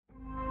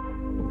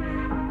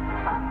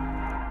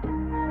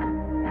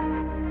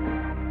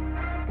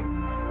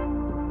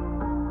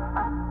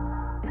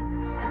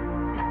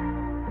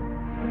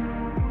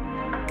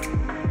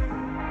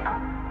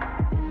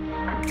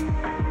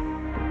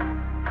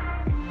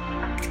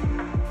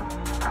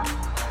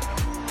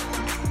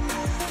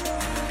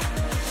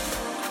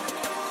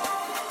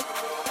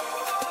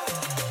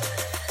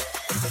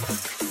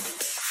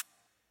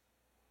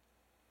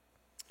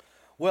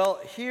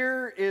Well,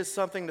 here is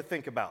something to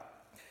think about.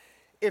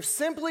 If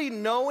simply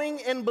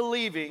knowing and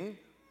believing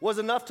was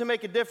enough to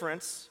make a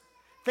difference,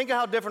 think of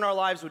how different our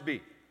lives would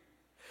be.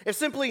 If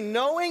simply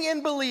knowing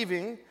and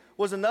believing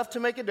was enough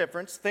to make a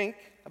difference, think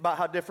about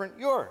how different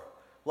your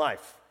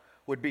life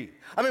would be.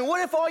 I mean,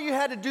 what if all you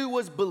had to do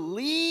was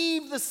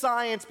believe the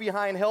science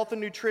behind health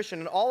and nutrition,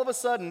 and all of a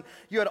sudden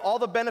you had all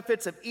the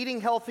benefits of eating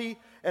healthy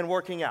and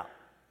working out?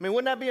 I mean,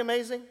 wouldn't that be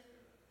amazing?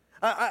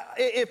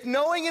 If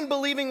knowing and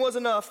believing was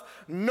enough,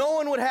 no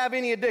one would have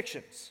any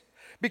addictions.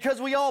 Because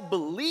we all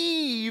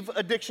believe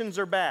addictions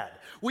are bad.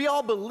 We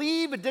all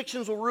believe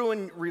addictions will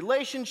ruin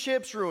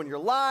relationships, ruin your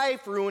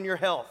life, ruin your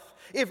health.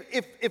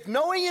 If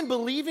knowing and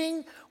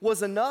believing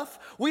was enough,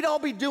 we'd all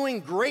be doing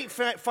great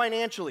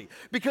financially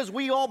because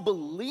we all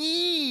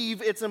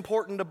believe it's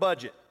important to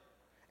budget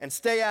and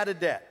stay out of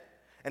debt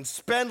and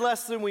spend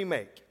less than we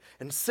make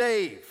and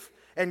save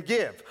and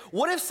give.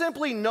 What if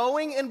simply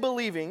knowing and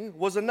believing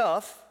was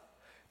enough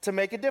to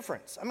make a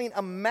difference? I mean,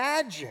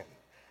 imagine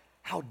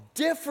how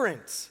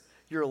different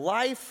your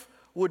life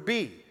would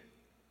be.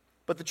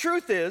 But the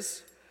truth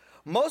is,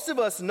 most of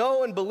us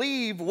know and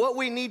believe what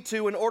we need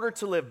to in order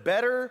to live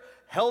better,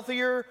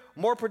 healthier,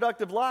 more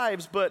productive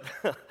lives, but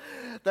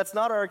that's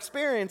not our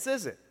experience,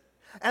 is it?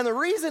 And the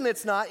reason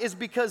it's not is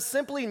because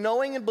simply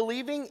knowing and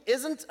believing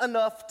isn't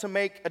enough to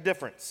make a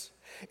difference.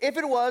 If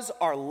it was,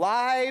 our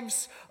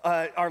lives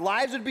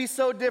would be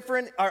so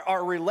different.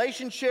 Our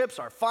relationships,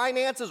 our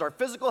finances, our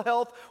physical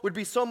health would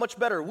be so much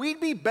better.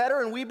 We'd be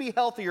better and we'd be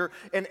healthier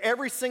in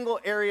every single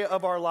area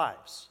of our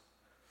lives.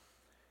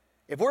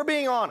 If we're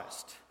being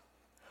honest,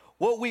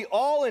 what we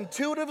all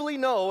intuitively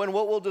know and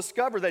what we'll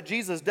discover that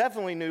Jesus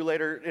definitely knew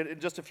later in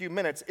just a few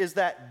minutes is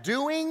that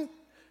doing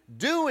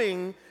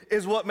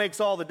is what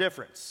makes all the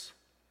difference.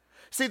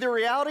 See, the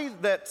reality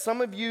that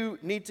some of you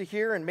need to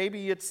hear, and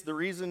maybe it's the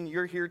reason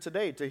you're here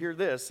today to hear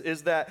this,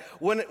 is that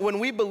when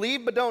we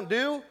believe but don't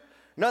do,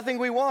 nothing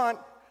we want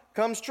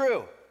comes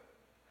true.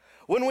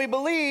 When we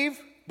believe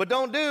but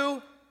don't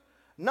do,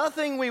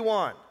 nothing we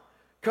want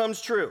comes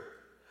true.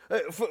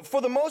 For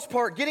the most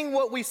part, getting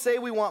what we say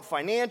we want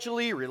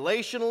financially,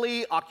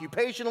 relationally,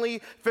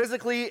 occupationally,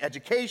 physically,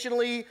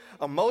 educationally,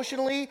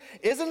 emotionally,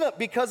 not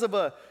because of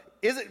a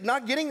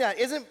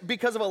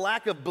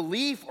lack of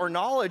belief or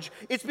knowledge.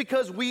 It's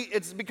because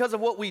of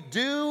what we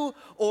do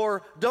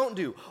or don't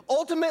do.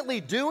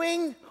 Ultimately,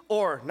 doing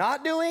or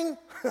not doing,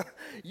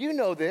 you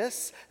know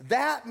this,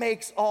 that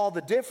makes all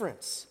the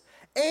difference.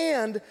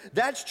 And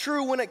that's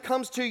true when it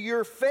comes to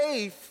your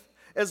faith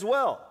as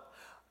well.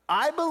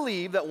 I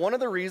believe that one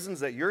of the reasons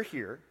that you're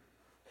here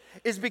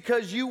is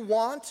because you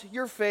want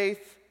your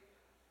faith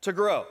to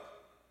grow.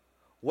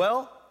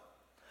 Well,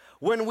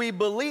 when we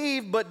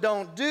believe but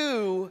don't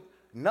do,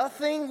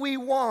 nothing we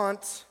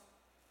want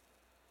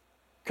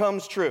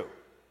comes true.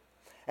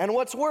 And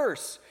what's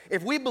worse,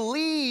 if we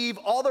believe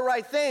all the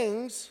right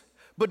things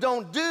but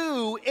don't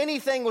do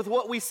anything with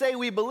what we say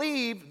we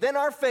believe, then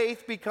our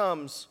faith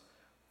becomes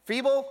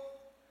feeble,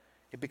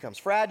 it becomes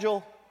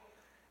fragile,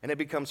 and it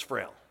becomes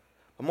frail.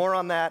 But more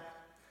on that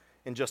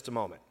in just a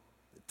moment.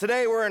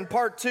 Today we're in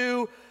part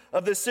 2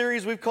 of this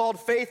series we've called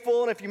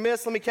Faithful, and if you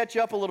missed, let me catch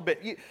you up a little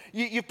bit.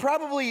 You've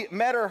probably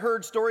met or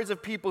heard stories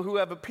of people who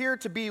have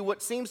appeared to be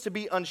what seems to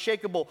be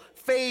unshakable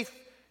faith,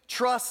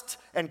 trust,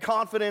 and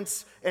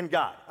confidence in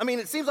God. I mean,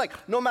 it seems like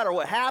no matter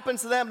what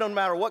happens to them, no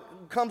matter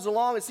what comes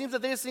along, it seems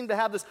that they just seem to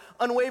have this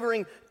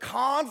unwavering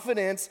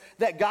confidence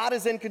that God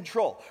is in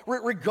control.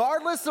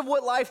 Regardless of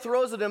what life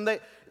throws at them,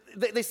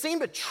 they seem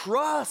to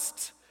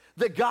trust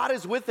that God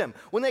is with them.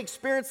 When they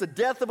experience the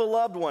death of a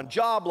loved one,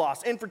 job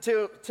loss,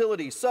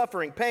 infertility,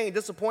 suffering, pain,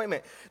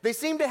 disappointment, they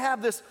seem to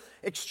have this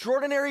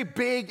extraordinary,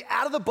 big,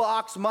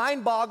 out-of-the-box,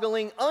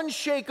 mind-boggling,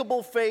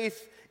 unshakable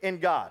faith in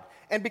God.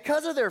 And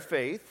because of their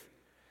faith,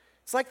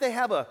 it's like they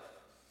have a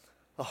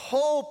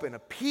hope and a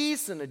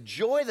peace and a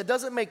joy that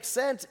doesn't make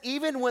sense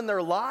even when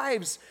their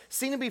lives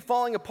seem to be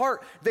falling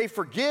apart. They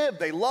forgive,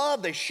 they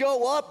love, they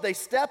show up, they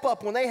step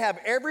up when they have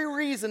every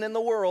reason in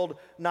the world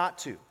not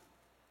to.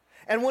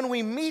 And when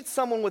we meet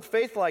someone with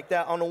faith like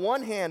that, on the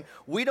one hand,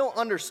 we don't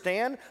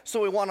understand,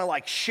 so we want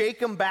to shake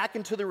them back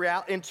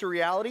into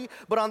reality.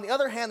 But on the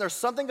other hand, there's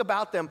something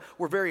about them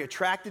we're very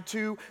attracted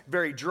to,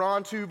 very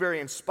drawn to,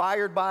 very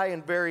inspired by,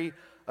 and very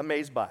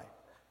amazed by.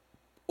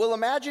 Well,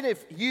 imagine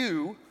if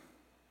you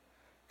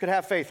could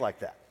have faith like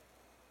that.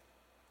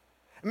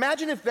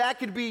 Imagine if that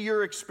could be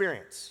your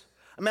experience.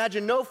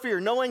 Imagine no fear,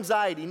 no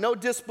anxiety, no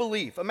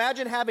disbelief.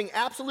 Imagine having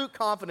absolute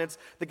confidence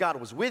that God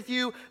was with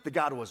you, that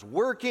God was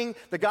working,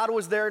 that God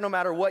was there no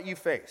matter what you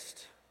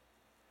faced.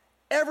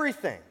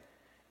 Everything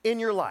in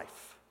your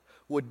life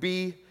would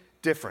be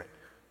different.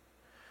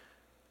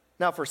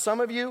 Now, for some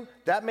of you,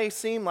 that may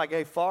seem like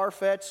a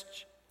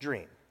far-fetched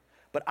dream,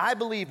 but I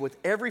believe with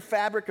every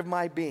fabric of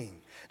my being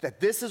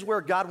that this is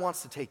where God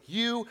wants to take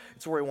you,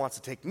 it's where He wants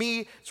to take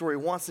me, it's where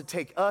He wants to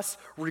take us,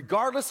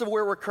 regardless of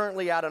where we're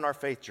currently at in our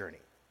faith journey.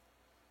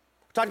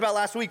 Talked about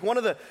last week, one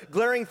of the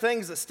glaring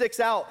things that sticks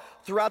out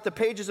throughout the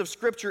pages of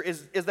Scripture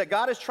is that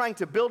God is trying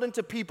to build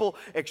into people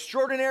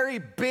extraordinary,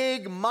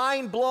 big,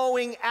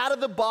 mind-blowing,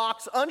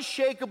 out-of-the-box,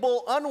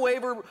 unshakable,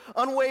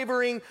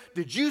 unwavering,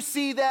 did you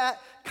see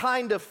that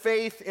kind of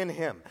faith in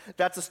Him.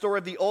 That's the story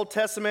of the Old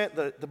Testament,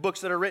 the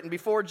books that are written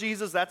before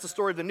Jesus. That's the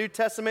story of the New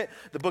Testament,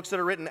 the books that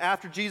are written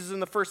after Jesus in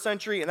the first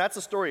century. And that's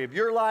the story of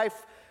your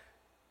life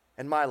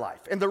and my life.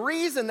 And the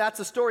reason that's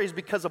a story is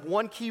because of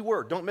one key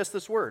word. Don't miss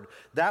this word.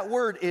 That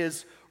word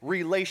is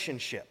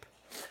relationship.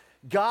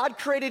 God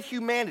created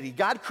humanity.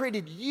 God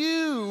created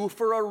you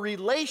for a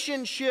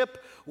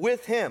relationship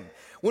with Him.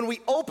 When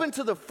we open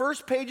to the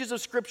first pages of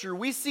Scripture,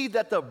 we see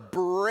that the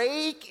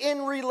break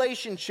in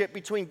relationship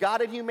between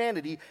God and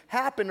humanity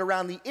happened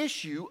around the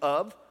issue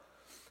of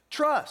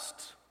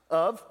trust,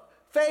 of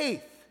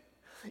faith.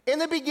 In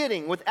the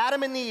beginning, with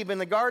Adam and Eve in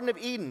the Garden of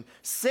Eden,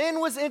 sin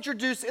was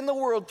introduced in the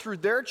world through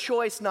their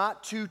choice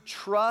not to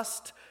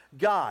trust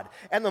God.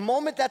 And the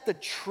moment that the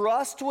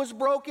trust was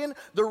broken,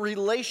 the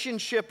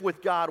relationship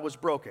with God was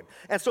broken.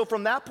 And so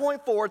from that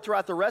point forward,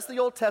 throughout the rest of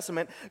the Old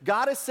Testament,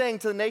 God is saying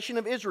to the nation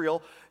of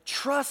Israel,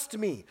 trust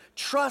me,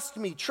 trust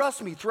me,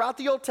 trust me. Throughout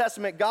the Old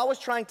Testament, God was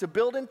trying to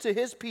build into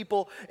His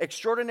people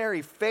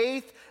extraordinary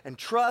faith and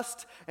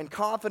trust and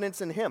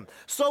confidence in Him.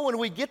 So when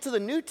we get to the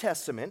New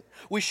Testament,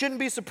 we shouldn't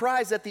be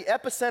surprised that the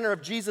epicenter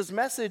of Jesus'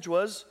 message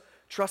was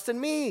trust in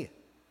me.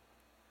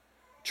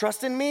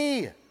 Trust in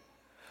me.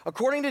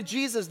 According to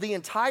Jesus, the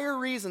entire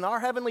reason our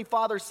Heavenly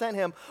Father sent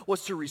Him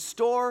was to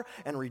restore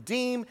and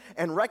redeem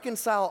and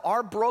reconcile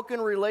our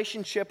broken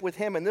relationship with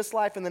Him in this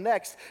life and the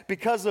next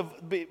because of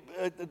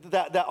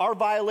that our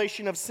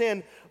violation of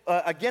sin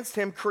against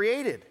Him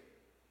created.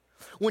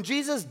 When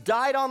Jesus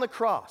died on the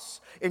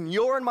cross in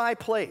your and my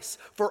place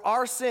for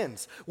our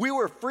sins, we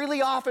were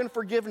freely offered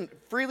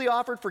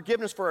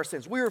forgiveness for our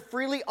sins. We were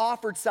freely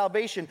offered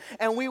salvation,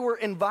 and we were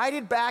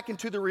invited back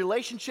into the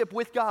relationship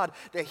with God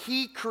that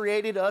He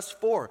created us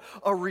for.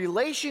 A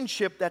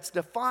relationship that's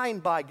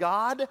defined by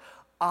God,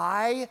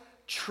 I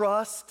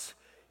trust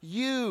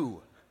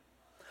you.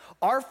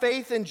 Our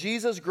faith in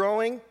Jesus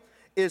growing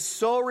is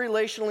so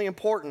relationally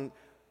important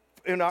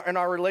in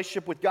our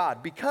relationship with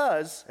God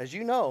because, as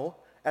you know,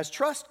 as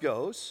trust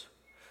goes,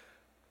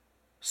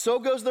 so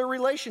goes the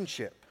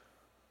relationship.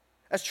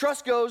 As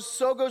trust goes,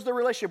 so goes the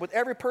relationship with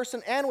every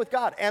person and with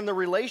God. And the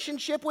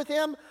relationship with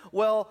Him,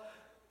 well,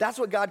 that's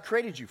what God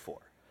created you for.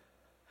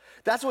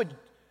 That's what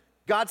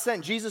God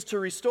sent Jesus to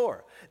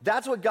restore.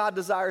 That's what God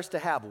desires to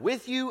have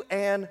with you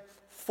and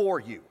for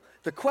you.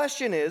 The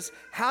question is,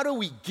 how do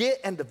we get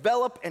and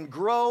develop and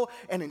grow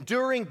and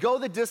enduring, go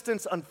the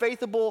distance,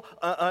 unshakable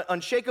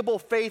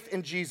faith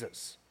in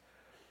Jesus?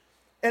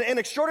 An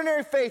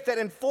extraordinary faith that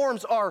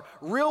informs our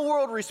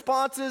real-world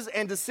responses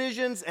and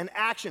decisions and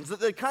actions.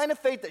 The kind of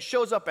faith that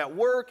shows up at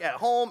work, at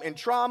home, in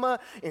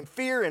trauma, in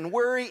fear and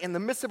worry, in the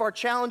midst of our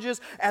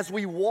challenges as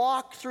we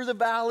walk through the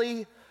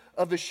valley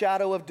of the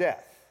shadow of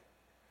death.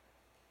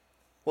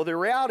 Well, the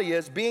reality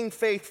is, being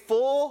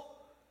faithful,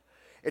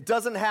 it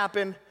doesn't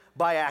happen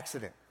by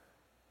accident.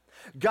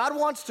 God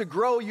wants to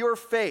grow your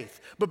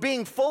faith, but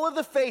being full of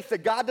the faith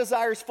that God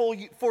desires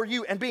for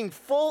you and being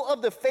full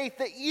of the faith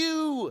that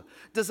you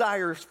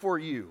desires for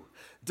you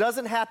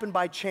doesn't happen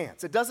by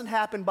chance. It doesn't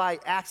happen by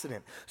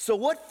accident. So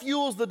what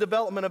fuels the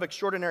development of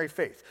extraordinary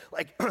faith?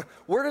 Like,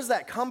 where does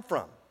that come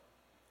from?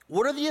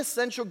 What are the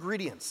essential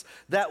ingredients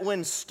that,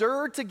 when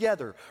stirred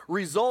together,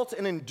 result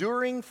in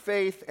enduring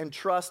faith and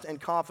trust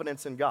and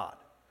confidence in God?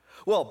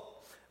 Well,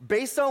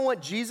 based on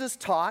what Jesus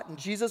taught and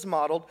Jesus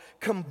modeled,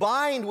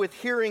 combined with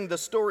hearing the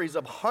stories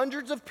of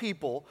hundreds of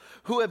people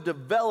who have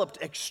developed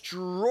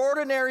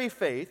extraordinary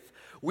faith,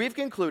 we've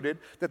concluded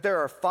that there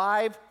are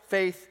 5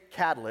 faith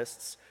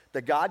catalysts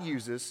that God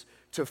uses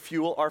to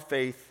fuel our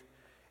faith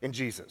in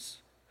Jesus.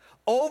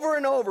 Over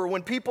and over,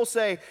 when people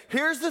say,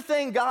 here's the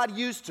thing God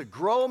used to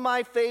grow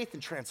my faith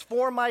and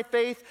transform my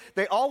faith,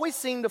 they always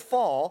seem to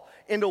fall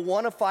into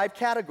one of 5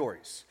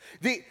 categories.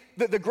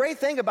 The great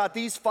thing about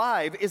these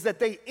 5 is that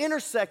they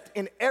intersect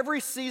in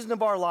every season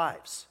of our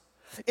lives.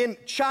 In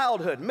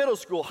childhood, middle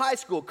school, high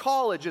school,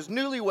 college, as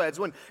newlyweds,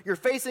 when you're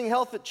facing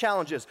health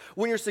challenges,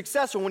 when you're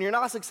successful, when you're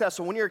not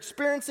successful, when you're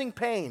experiencing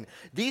pain,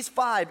 these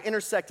 5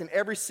 intersect in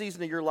every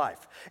season of your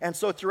life. And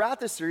so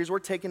throughout this series, we're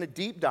taking a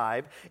deep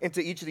dive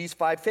into each of these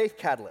 5 faith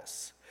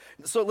catalysts.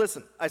 So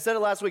listen, I said it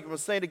last week, I'm going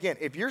to say it again.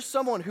 If you're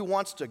someone who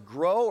wants to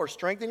grow or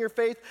strengthen your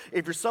faith,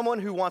 if you're someone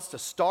who wants to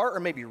start or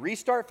maybe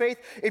restart faith,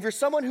 if you're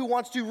someone who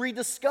wants to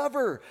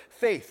rediscover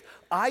faith,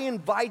 I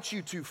invite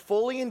you to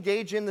fully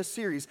engage in the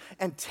series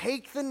and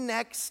take the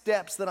next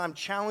steps that I'm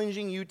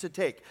challenging you to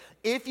take.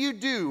 If you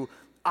do,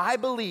 I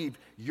believe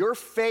your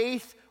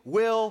faith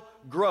will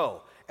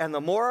grow. And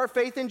the more our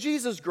faith in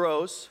Jesus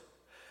grows,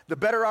 the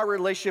better our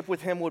relationship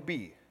with Him would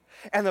be.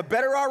 And the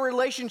better our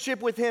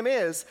relationship with him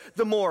is,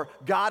 the more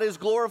God is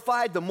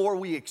glorified, the more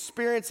we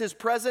experience his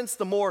presence,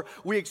 the more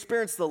we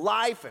experience the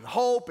life and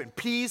hope and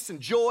peace and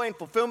joy and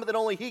fulfillment that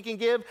only he can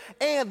give,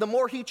 and the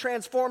more he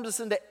transforms us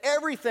into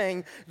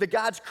everything that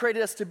God's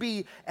created us to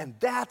be. And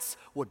that's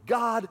what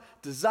God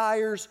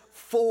desires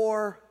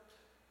for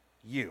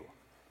you.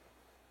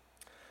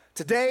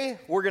 Today,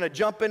 we're going to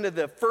jump into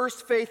the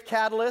first faith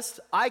catalyst.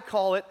 I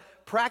call it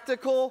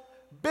practical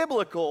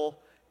biblical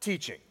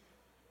teaching.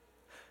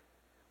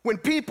 When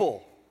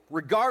people,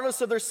 regardless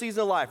of their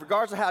season of life,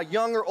 regardless of how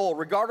young or old,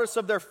 regardless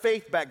of their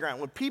faith background,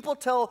 when people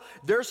tell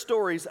their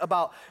stories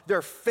about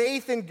their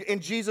faith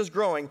in Jesus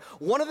growing,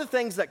 one of the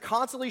things that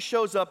constantly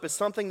shows up is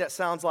something that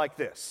sounds like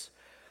this.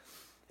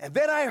 And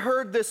then I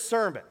heard this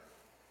sermon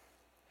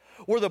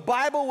where the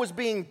Bible was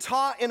being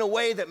taught in a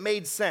way that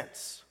made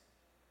sense,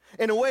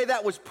 in a way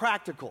that was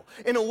practical,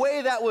 in a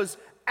way that was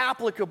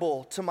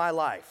applicable to my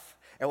life.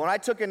 And when I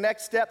took a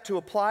next step to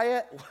apply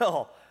it,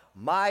 well,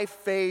 my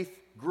faith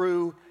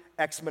grew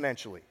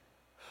exponentially.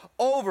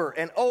 Over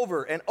and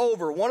over and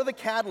over, one of the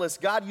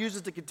catalysts God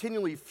uses to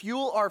continually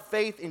fuel our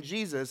faith in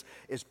Jesus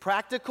is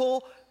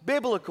practical,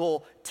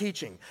 biblical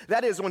teaching.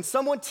 That is, when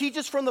someone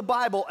teaches from the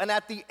Bible, and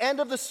at the end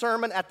of the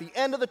sermon, at the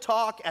end of the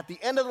talk, at the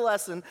end of the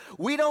lesson,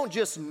 we don't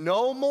just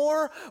know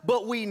more,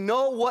 but we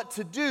know what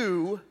to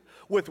do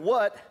with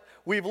what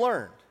we've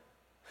learned.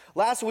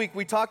 Last week,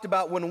 we talked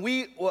about what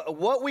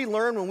we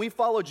learn when we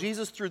follow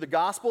Jesus through the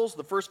Gospels,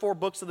 the first 4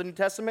 books of the New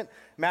Testament,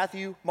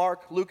 Matthew,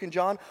 Mark, Luke, and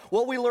John.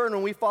 What we learn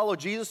when we follow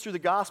Jesus through the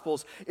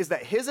Gospels is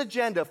that his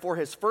agenda for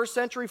his first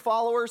century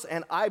followers,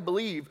 and I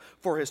believe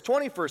for his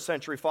 21st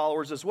century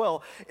followers as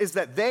well, is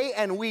that they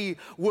and we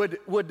would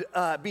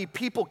be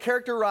people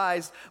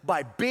characterized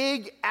by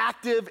big,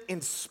 active, in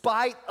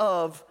spite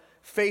of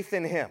faith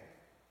in him.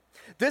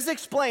 This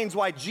explains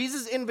why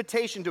Jesus'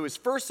 invitation to his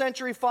first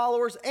century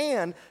followers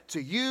and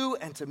to you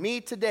and to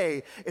me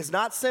today is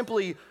not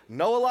simply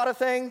know a lot of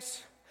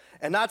things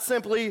and not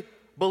simply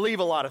believe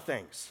a lot of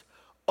things.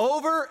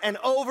 Over and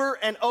over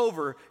and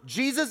over,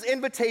 Jesus'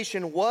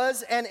 invitation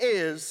was and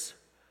is,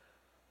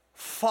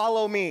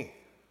 follow me.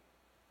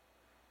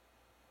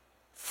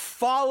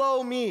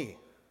 Follow me.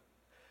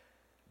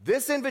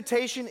 This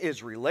invitation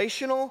is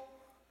relational.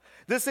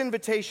 This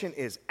invitation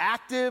is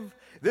active.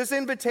 This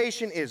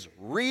invitation is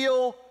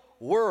real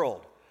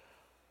world.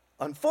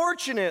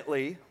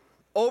 Unfortunately,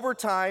 over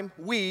time,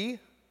 we,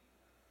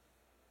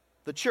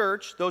 the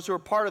church, those who are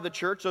part of the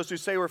church, those who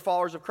say we're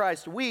followers of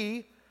Christ,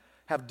 we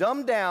have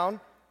dumbed down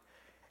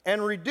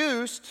and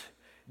reduced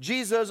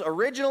Jesus'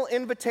 original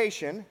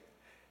invitation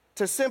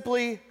to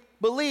simply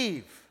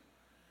believe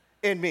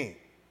in me.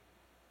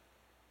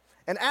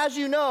 And as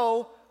you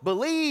know,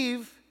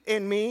 believe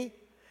in me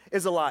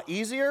is a lot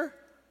easier,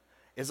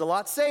 is a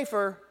lot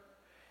safer,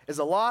 is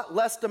a lot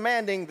less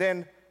demanding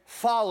than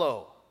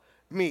follow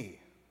me.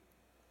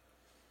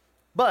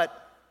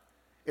 But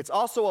it's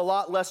also a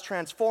lot less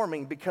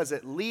transforming because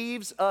it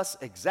leaves us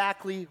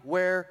exactly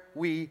where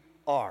we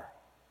are.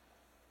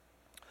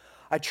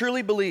 I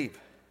truly believe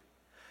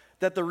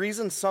that the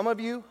reason some of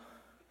you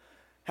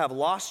have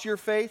lost your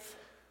faith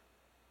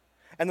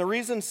and the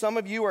reason some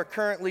of you are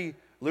currently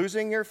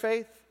losing your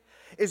faith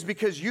is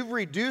because you've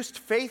reduced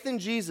faith in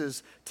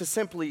Jesus to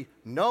simply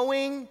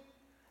knowing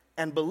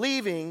and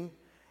believing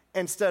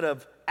instead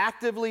of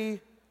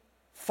actively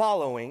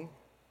following.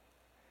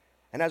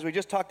 And as we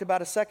just talked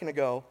about a second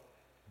ago,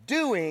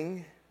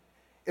 doing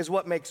is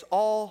what makes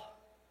all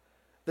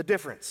the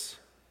difference.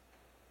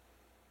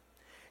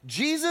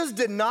 Jesus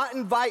did not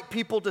invite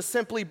people to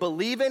simply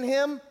believe in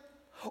him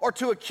or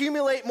to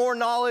accumulate more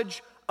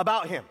knowledge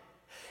about him.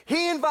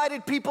 He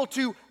invited people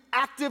to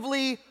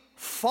actively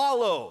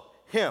follow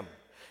him.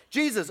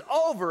 Jesus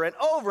over and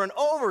over and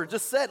over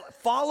just said,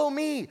 follow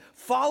me,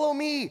 follow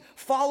me,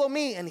 follow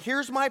me. And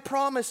here's my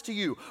promise to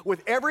you.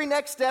 With every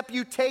next step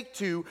you take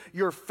to,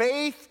 your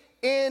faith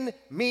in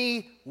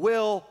me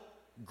will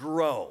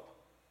grow.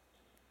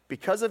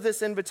 Because of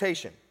this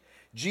invitation,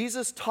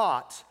 Jesus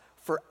taught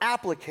for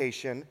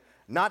application,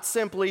 not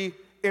simply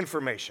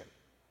information.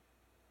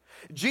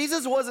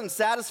 Jesus wasn't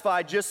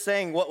satisfied just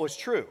saying what was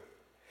true.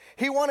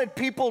 He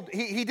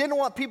didn't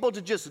want people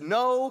to just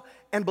know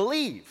and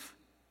believe.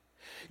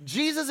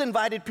 Jesus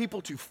invited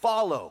people to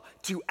follow,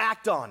 to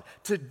act on,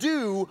 to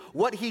do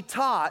what he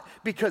taught,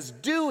 because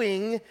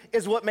doing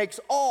is what makes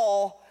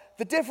all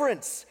the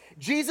difference.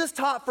 Jesus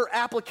taught for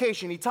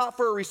application. He taught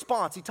for a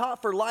response. He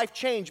taught for life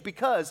change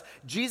because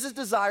Jesus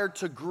desired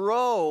to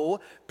grow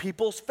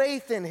people's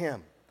faith in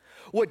him.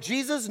 What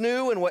Jesus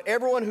knew and what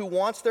everyone who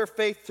wants their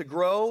faith to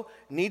grow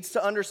needs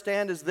to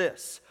understand is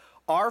this: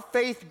 our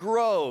faith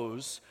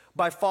grows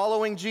by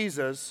following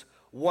Jesus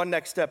one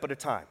next step at a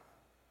time.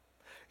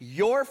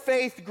 Your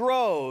faith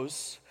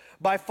grows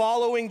by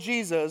following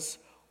Jesus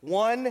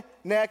one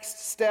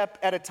next step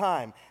at a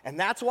time. And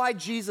that's why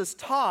Jesus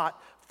taught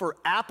for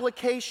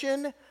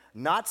application,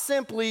 not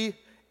simply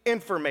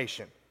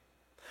information.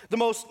 The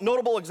most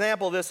notable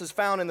example of this is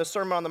found in the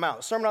Sermon on the Mount.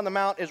 The Sermon on the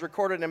Mount is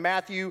recorded in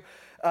Matthew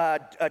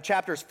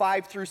chapters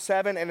 5 through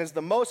 7, and is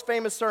the most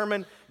famous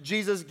sermon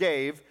Jesus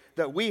gave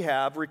that we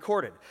have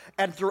recorded.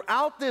 And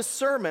throughout this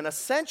sermon,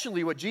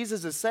 essentially what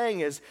Jesus is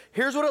saying is,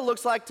 here's what it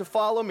looks like to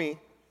follow me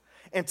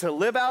and to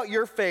live out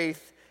your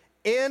faith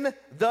in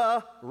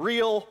the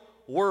real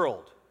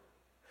world.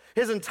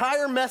 His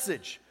entire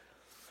message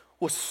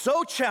was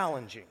so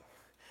challenging.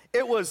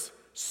 It was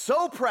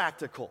so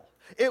practical.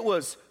 It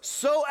was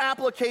so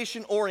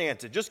application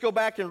oriented. Just go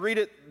back and read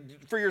it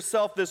for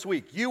yourself this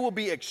week. You will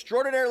be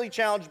extraordinarily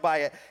challenged by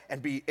it,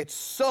 and it's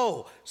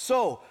so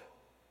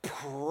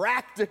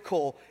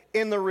practical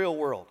in the real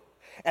world.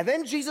 And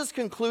then Jesus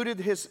concluded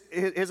his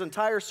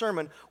entire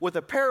sermon with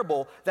a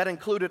parable that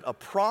included a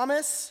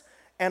promise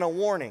and a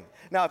warning.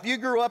 Now, if you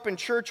grew up in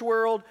church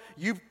world,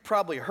 you've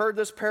probably heard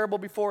this parable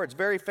before. It's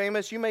very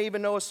famous. You may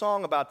even know a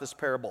song about this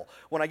parable.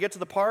 When I get to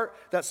the part,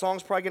 that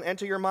song's probably going to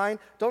enter your mind.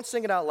 Don't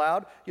sing it out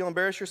loud. You'll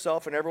embarrass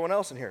yourself and everyone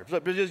else in here.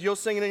 You'll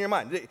sing it in your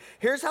mind.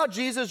 Here's how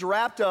Jesus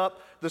wrapped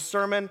up the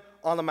Sermon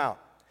on the Mount.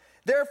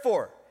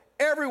 Therefore,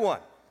 everyone,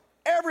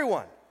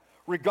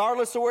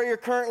 regardless of where you're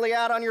currently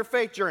at on your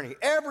faith journey,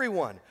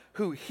 everyone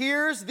who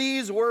hears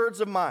these words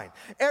of mine,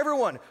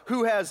 everyone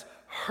who has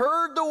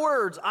heard the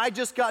words I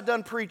just got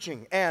done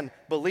preaching and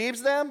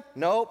believes them?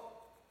 Nope.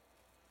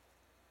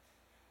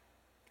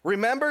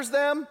 Remembers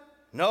them?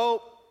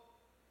 Nope.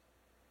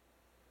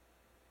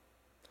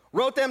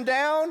 Wrote them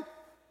down?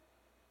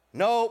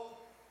 Nope.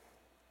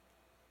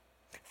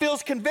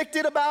 Feels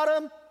convicted about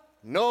them?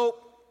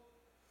 Nope.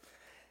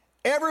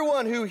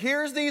 Everyone who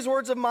hears these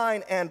words of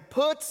mine and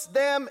puts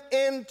them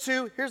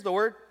into, here's the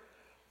word,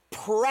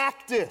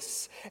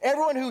 practice.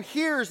 Everyone who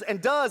hears and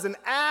does and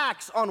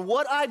acts on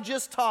what I've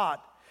just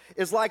taught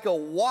is like a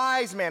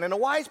wise man. And a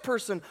wise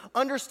person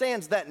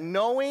understands that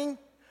knowing,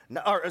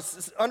 or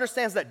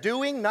understands that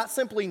doing, not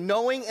simply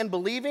knowing and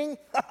believing,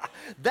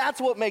 that's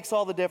what makes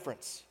all the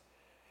difference.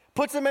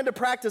 Puts them into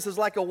practice is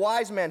like a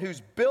wise man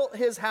who's built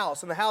his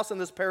house, and the house in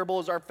this parable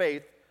is our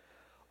faith,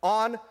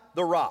 on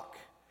the rock.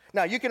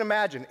 Now, you can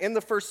imagine, in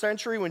the first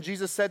century when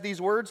Jesus said these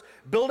words,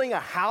 building a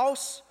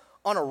house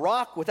on a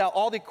rock without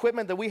all the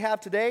equipment that we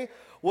have today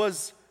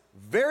was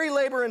very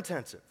labor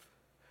intensive.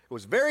 It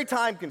was very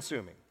time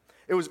consuming.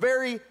 It was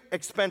very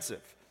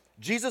expensive.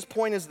 Jesus'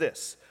 point is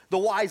this: the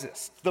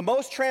wisest, the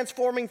most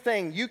transforming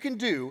thing you can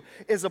do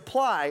is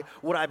apply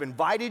what I've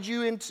invited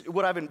you into,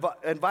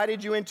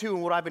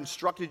 and what I've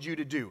instructed you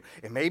to do.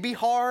 It may be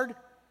hard,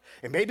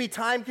 it may be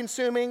time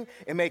consuming,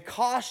 it may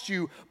cost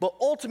you, but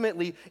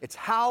ultimately it's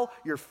how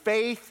your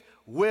faith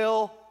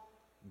will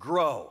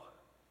grow.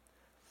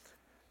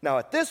 Now,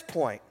 at this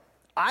point,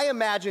 I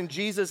imagine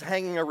Jesus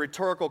hanging a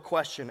rhetorical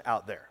question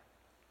out there.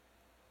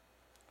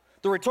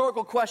 The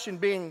rhetorical question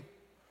being,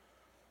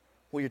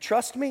 will you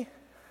trust me?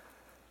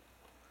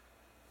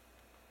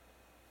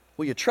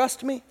 Will you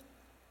trust me?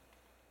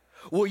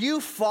 Will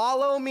you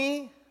follow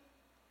me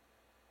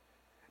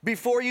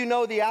before you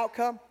know the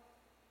outcome?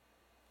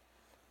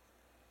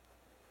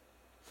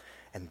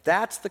 And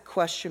that's the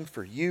question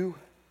for you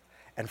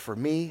and for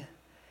me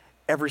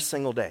every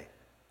single day.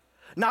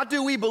 Not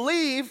do we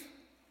believe,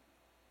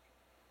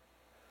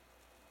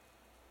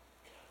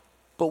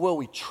 but will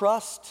we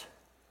trust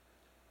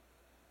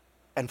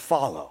and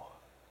follow?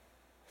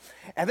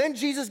 And then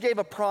Jesus gave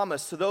a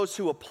promise to those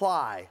who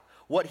apply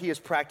what he has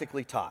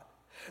practically taught.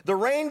 The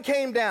rain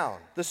came down,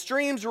 the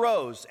streams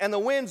rose, and the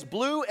winds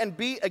blew and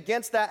beat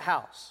against that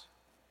house.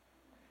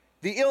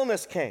 The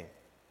illness came.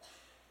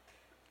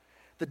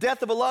 The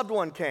death of a loved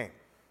one came.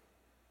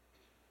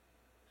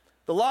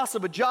 The loss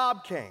of a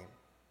job came.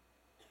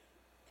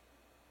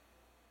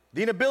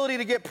 The inability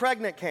to get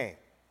pregnant came.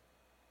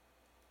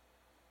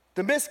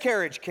 The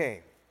miscarriage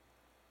came.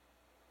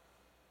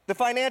 The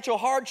financial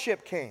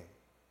hardship came.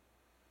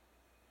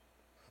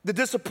 The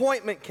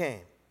disappointment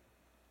came.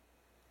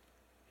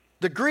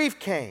 The grief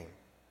came.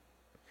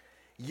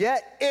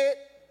 Yet it,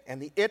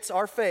 and the it's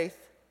our faith,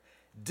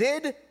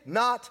 did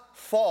not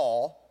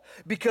fall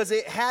because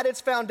it had its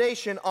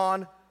foundation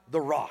on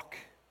the rock.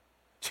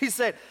 She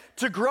said,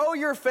 to grow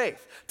your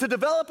faith, to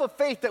develop a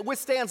faith that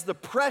withstands the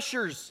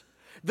pressures,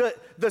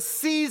 the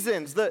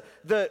seasons,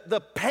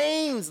 the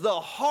pains, the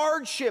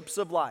hardships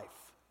of life,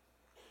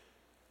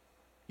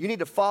 you need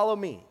to follow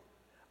me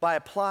by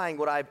applying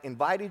what I've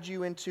invited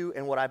you into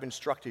and what I've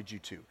instructed you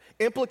to.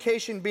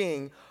 Implication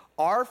being,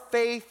 our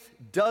faith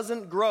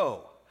doesn't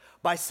grow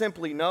by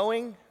simply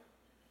knowing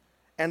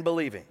and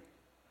believing.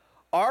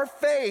 Our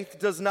faith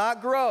does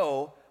not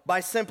grow by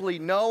simply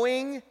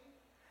knowing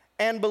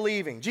and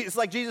believing. It's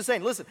like Jesus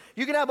saying, listen,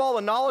 you can have all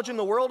the knowledge in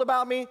the world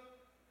about me.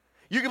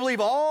 You can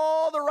believe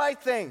all the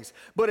right things.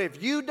 But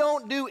if you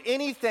don't do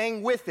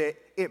anything with it,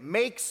 it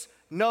makes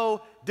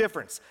no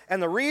difference.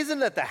 And the reason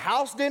that the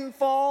house didn't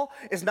fall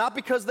is not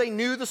because they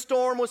knew the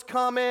storm was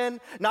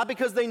coming, not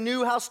because they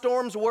knew how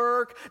storms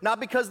work, not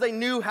because they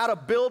knew how to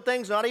build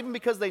things, not even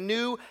because they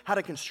knew how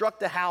to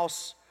construct a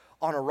house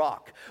on a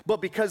rock,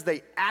 but because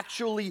they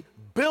actually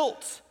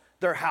built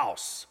their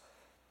house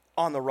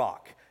on the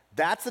rock.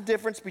 That's the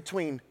difference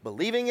between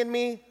believing in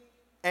me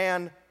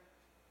and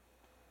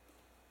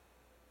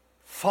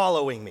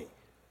following me.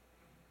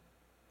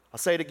 I'll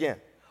say it again.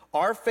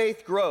 Our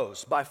faith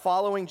grows by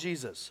following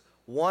Jesus,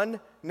 one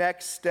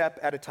next step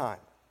at a time.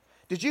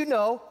 Did you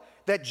know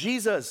that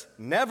Jesus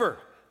never,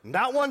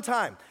 not one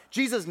time,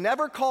 Jesus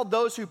never called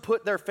those who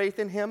put their faith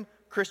in him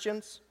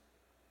Christians?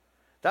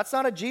 That's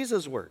not a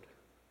Jesus word.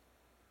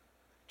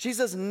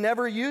 Jesus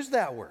never used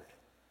that word.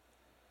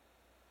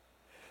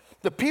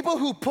 The people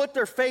who put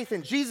their faith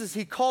in Jesus,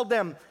 he called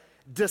them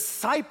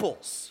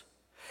disciples.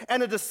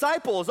 And a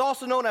disciple is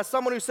also known as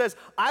someone who says,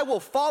 I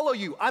will follow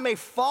you. I'm a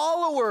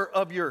follower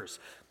of yours.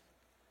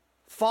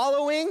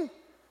 Following,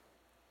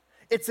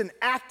 it's an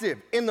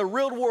active, in the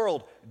real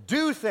world,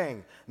 do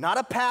thing, not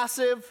a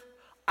passive,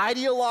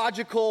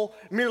 ideological,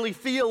 merely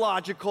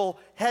theological,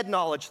 head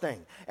knowledge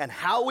thing. And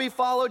how we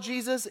follow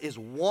Jesus is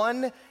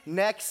one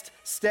next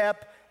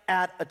step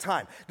at a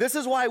time. This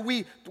is why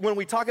when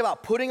we talk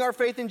about putting our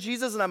faith in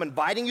Jesus, and I'm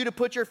inviting you to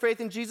put your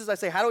faith in Jesus, I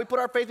say, how do we put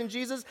our faith in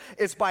Jesus?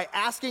 It's by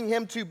asking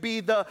him to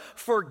be the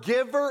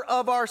forgiver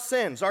of our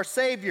sins, our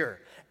Savior,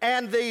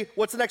 and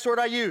what's the next word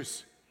I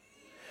use?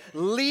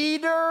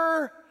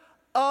 Leader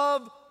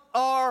of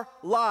our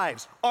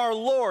lives, our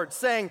Lord,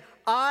 saying,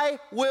 I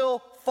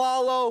will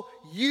follow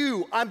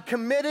you. I'm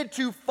committed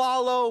to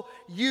follow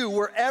you.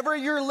 Wherever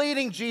you're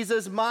leading,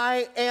 Jesus,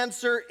 my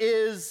answer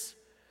is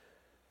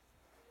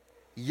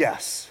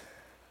yes.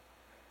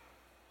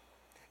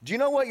 Do you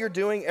know what you're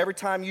doing every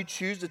time you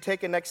choose to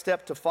take a next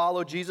step to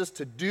follow Jesus,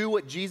 to do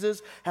what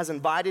Jesus has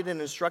invited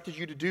and instructed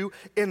you to do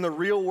in the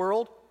real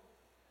world?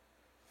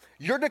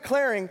 You're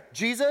declaring,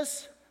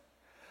 Jesus,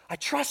 I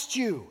trust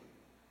you.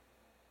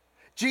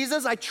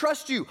 Jesus, I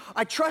trust you.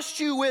 I trust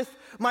you with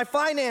my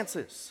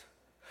finances.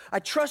 I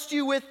trust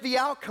you with the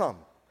outcome.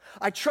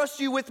 I trust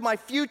you with my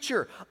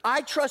future.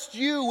 I trust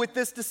you with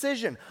this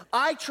decision.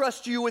 I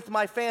trust you with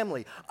my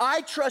family.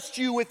 I trust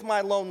you with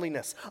my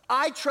loneliness.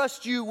 I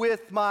trust you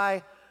with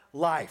my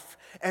life.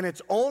 And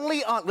it's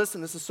only on,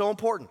 listen, this is so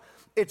important.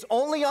 It's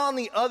only on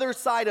the other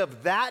side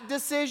of that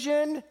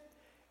decision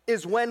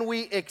is when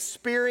we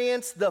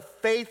experience the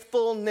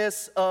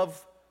faithfulness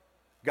of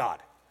God.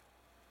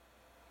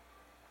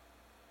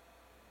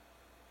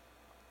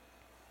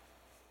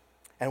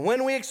 And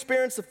when we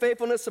experience the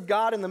faithfulness of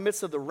God in the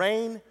midst of the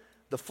rain,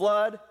 the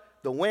flood,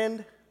 the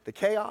wind, the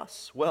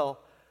chaos,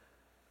 well,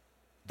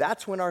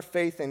 that's when our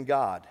faith in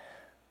God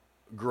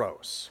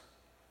grows.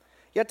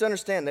 You have to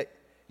understand that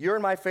your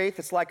and my faith,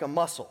 it's like a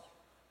muscle.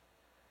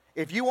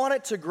 If you want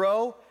it to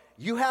grow,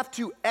 you have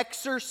to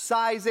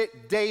exercise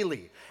it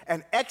daily.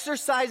 And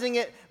exercising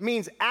it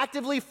means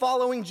actively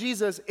following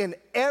Jesus in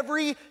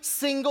every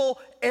single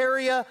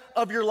area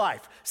of your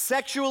life.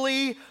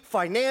 Sexually,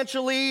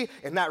 financially,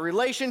 in that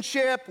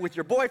relationship with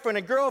your boyfriend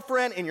and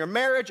girlfriend, in your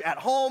marriage, at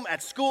home,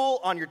 at school,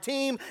 on your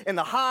team, in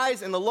the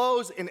highs and the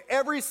lows, in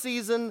every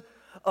season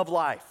of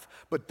life.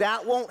 But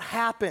that won't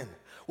happen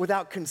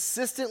without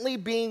consistently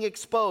being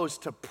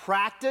exposed to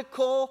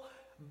practical,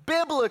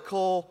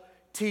 biblical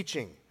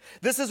teaching.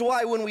 This is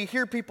why when we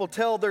hear people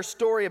tell their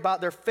story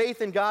about their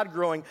faith in God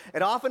growing,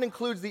 it often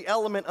includes the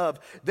element of,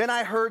 then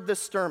I heard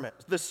this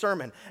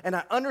sermon, and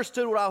I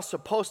understood what I was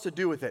supposed to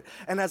do with it.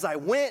 And as I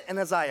went and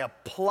as I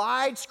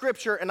applied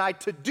scripture and I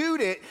to-do'd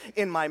it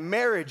in my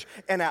marriage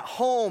and at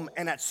home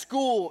and at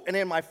school and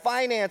in my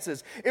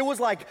finances, it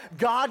was like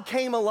God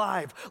came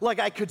alive,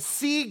 like I could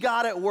see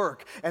God at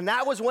work. And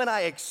that was when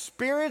I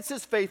experienced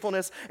his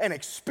faithfulness and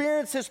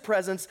experienced his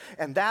presence,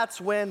 and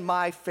that's when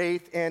my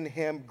faith in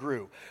him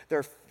grew.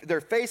 Their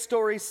faith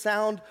stories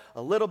sound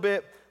a little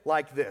bit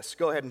like this.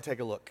 Go ahead and take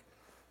a look.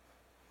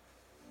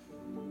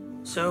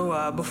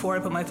 So before I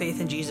put my faith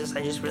in Jesus,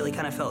 I just really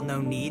kind of felt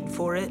no need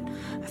for it.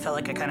 I felt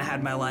like I kind of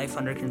had my life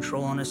under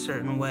control in a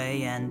certain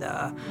way, and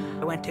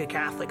I went to a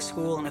Catholic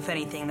school, and if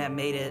anything, that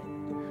made it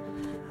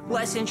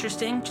less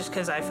interesting just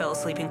because I fell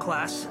asleep in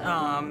class.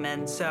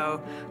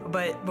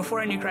 But before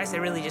I knew Christ, I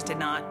really just did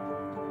not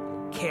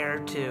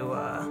care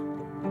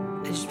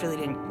I just really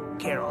didn't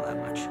care all that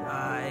much.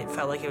 I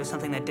felt like it was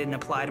something that didn't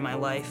apply to my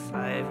life.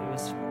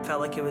 Felt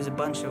like it was a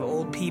bunch of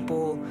old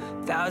people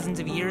thousands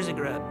of years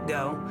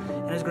ago,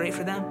 and it was great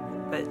for them,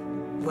 but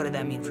what did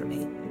that mean for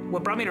me?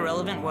 What brought me to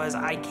Relevant was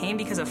I came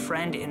because a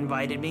friend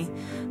invited me.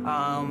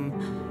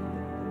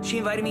 She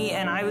invited me,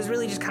 and I was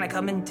really just kind of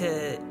coming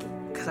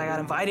because I got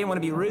invited. I didn't want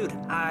to be rude.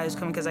 I was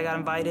coming because I got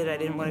invited. I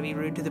didn't want to be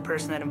rude to the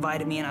person that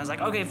invited me, and I was like,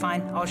 okay,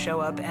 fine, I'll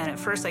show up. And at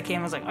first I came,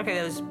 I was like, okay,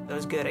 that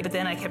was good. But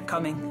then I kept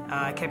coming.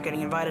 I kept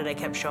getting invited. I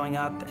kept showing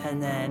up, and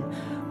then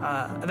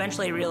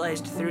eventually I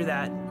realized through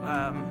that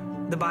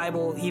the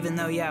Bible, even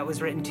though, it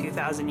was written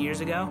 2,000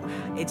 years ago,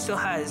 it still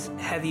has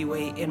heavy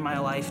weight in my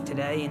life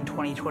today in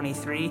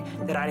 2023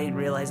 that I didn't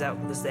realize that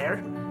was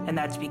there. And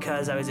that's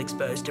because I was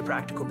exposed to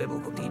practical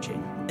biblical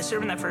teaching. The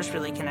sermon that first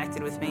really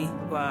connected with me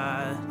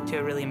to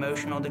a really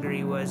emotional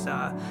degree was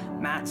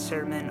Matt's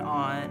sermon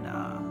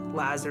on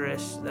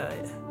Lazarus.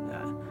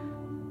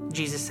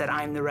 Jesus said,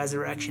 I am the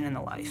resurrection and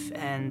the life.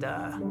 And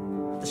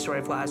the story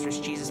of Lazarus,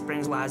 Jesus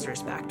brings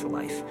Lazarus back to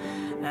life.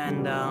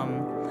 And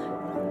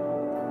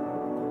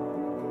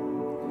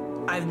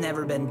I've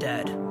never been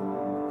dead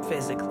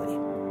physically.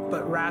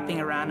 But wrapping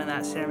around in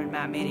that sermon,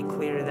 Matt made it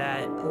clear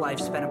that life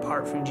spent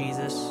apart from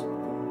Jesus.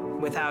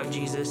 Without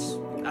Jesus,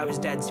 I was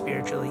dead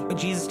spiritually. What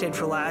Jesus did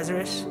for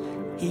Lazarus,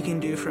 he can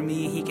do for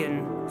me. He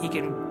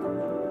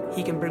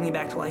can bring me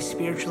back to life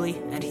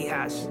spiritually, and he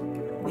has.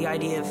 The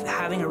idea of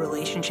having a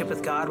relationship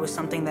with God was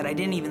something that I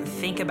didn't even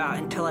think about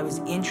until I was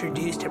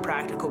introduced to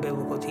practical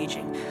biblical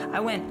teaching. I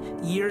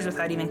went years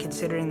without even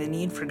considering the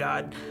need for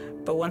God,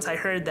 but once I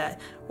heard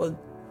that, well,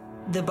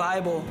 the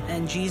Bible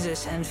and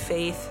Jesus and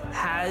faith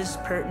has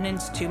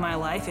pertinence to my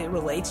life, it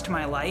relates to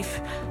my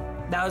life,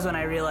 that was when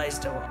I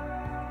realized, oh,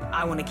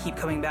 I want to keep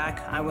coming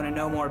back. I want to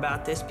know more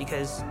about this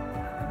because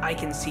I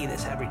can see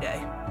this every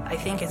day. I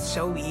think it's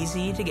so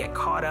easy to get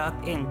caught up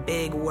in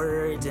big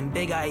words and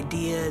big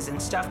ideas and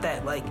stuff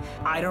that, like,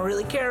 I don't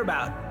really care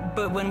about.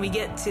 But when we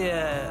get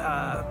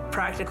to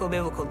practical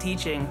biblical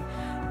teaching,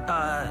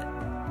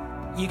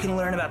 you can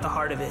learn about the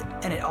heart of it,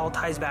 and it all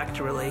ties back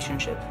to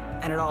relationship.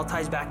 And it all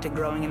ties back to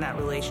growing in that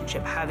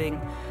relationship, having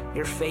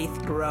your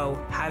faith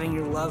grow, having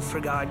your love for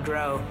God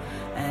grow,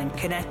 and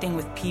connecting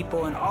with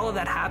people, and all of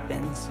that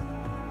happens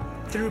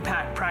through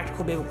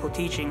practical biblical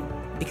teaching,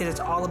 because it's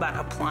all about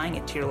applying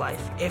it to your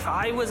life. If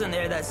I wasn't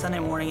there that Sunday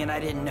morning and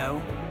I didn't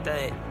know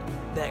that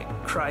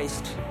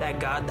Christ, that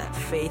God, that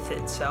faith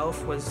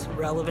itself was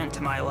relevant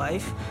to my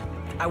life,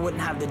 I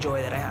wouldn't have the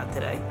joy that I have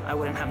today. I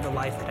wouldn't have the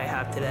life that I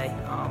have today.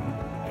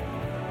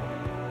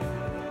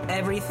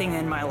 Everything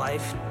in my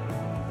life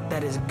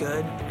that is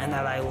good and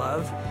that I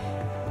love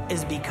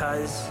is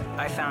because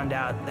I found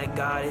out that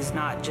God is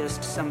not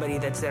just somebody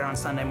that's there on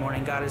Sunday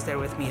morning. God is there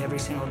with me every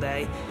single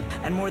day.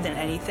 And more than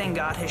anything,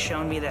 God has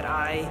shown me that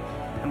I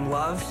am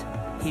loved.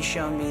 He's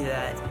shown me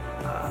that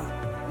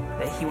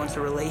He wants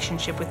a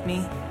relationship with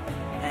me.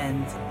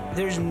 And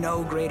there's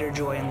no greater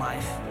joy in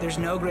life. There's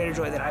no greater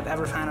joy that I've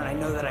ever found, and I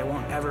know that I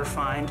won't ever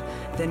find,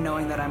 than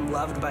knowing that I'm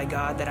loved by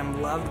God, that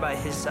I'm loved by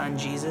His Son,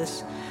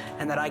 Jesus,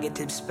 and that I get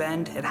to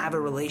spend and have a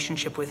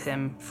relationship with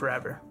Him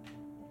forever.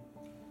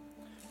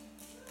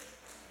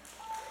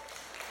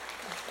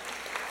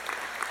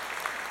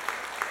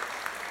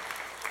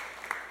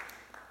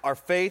 Our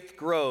faith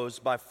grows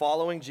by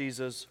following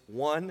Jesus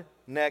one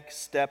next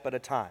step at a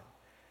time.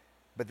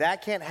 But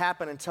that can't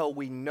happen until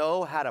we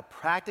know how to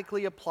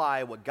practically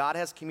apply what God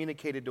has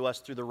communicated to us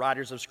through the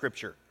writers of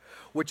Scripture,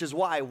 which is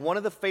why one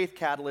of the faith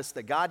catalysts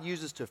that God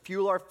uses to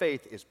fuel our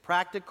faith is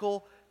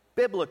practical,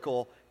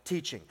 biblical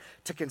teaching,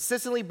 to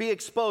consistently be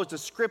exposed to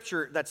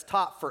Scripture that's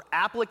taught for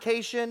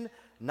application,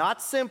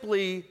 not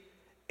simply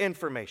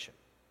information.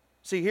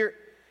 See,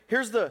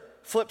 here's the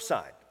flip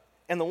side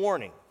and the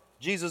warning.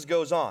 Jesus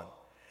goes on.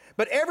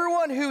 But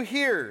everyone who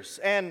hears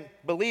and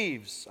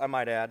believes, I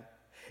might add,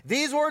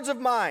 these words of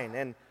mine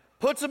and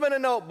puts them in a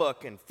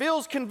notebook and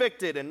feels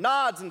convicted and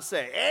nods and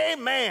say,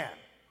 amen,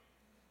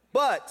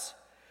 but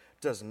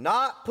does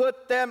not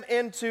put them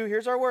into,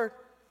 here's our word,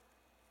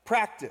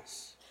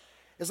 practice,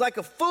 is like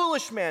a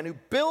foolish man who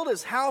built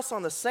his house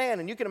on the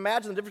sand. And you can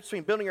imagine the difference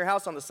between building your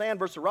house on the sand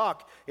versus a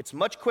rock. It's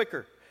much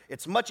quicker.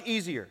 It's much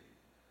easier,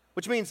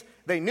 which means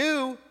they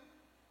knew,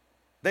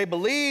 they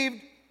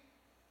believed,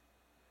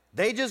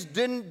 they just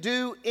didn't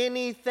do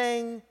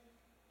anything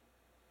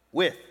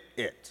with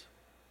it.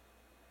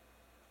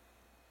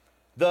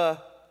 The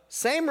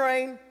same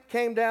rain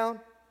came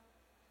down,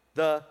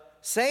 the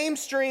same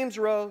streams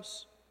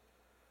rose,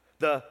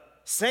 the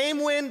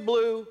same wind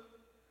blew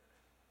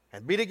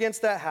and beat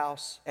against that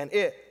house, and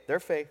it, their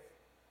faith,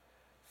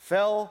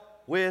 fell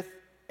with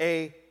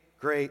a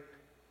great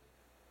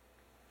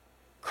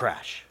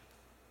crash.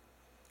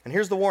 And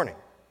here's the warning.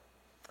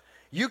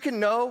 You can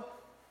know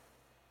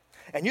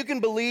and you can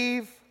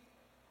believe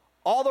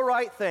all the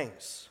right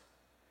things,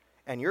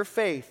 and your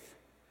faith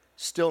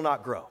still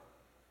not grow.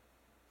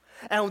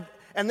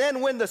 And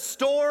then when the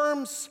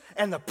storms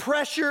and the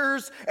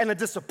pressures and the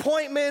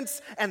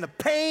disappointments and the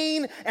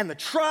pain and the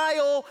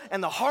trial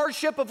and the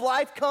hardship of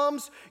life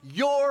comes,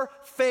 your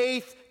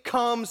faith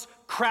comes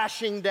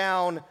crashing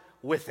down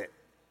with it.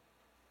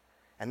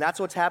 And that's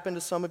what's happened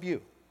to some of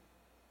you.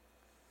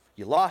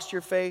 You lost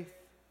your faith.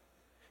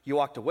 You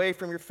walked away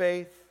from your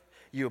faith.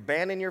 You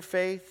abandoned your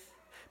faith.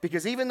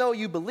 Because even though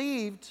you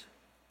believed,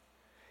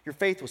 your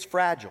faith was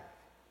fragile.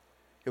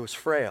 It was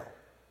frail.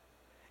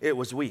 It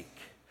was weak.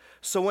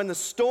 So when the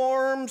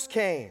storms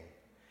came,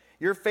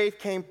 your faith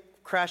came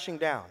crashing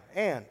down,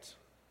 and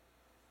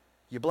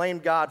you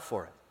blamed God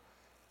for it.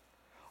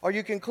 Or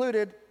you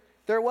concluded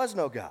there was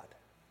no God.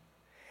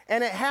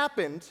 And it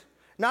happened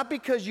not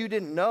because you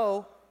didn't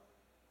know,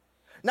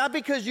 not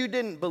because you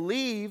didn't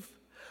believe,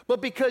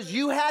 but because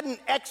you hadn't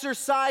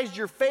exercised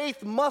your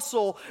faith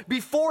muscle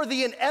before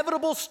the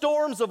inevitable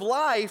storms of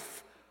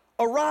life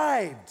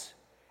arrived.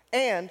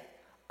 And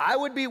I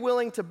would be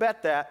willing to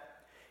bet that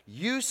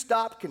you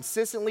stopped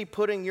consistently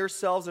putting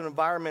yourselves in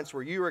environments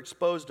where you were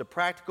exposed to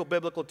practical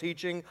biblical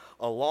teaching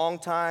a long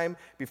time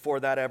before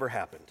that ever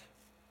happened.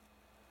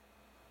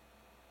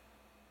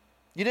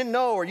 You didn't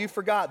know, or you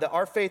forgot that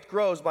our faith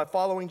grows by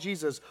following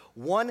Jesus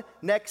one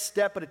next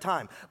step at a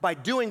time, by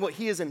doing what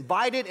He has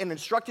invited and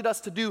instructed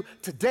us to do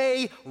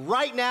today,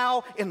 right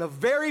now, in the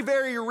very,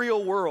 very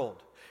real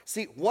world.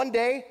 See, one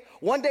day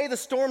the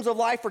storms of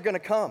life are gonna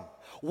come.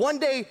 One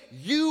day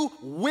you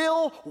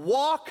will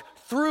walk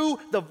through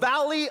the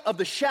valley of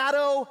the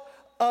shadow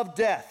of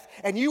death.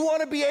 And you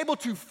wanna be able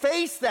to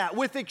face that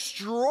with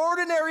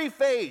extraordinary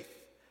faith.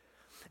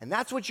 And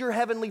that's what your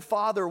Heavenly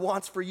Father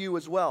wants for you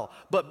as well.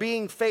 But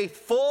being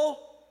faithful,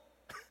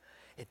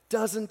 it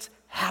doesn't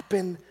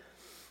happen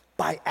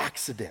by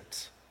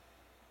accident.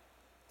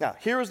 Now,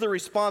 here is the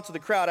response of the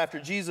crowd after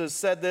Jesus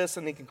said this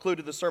and he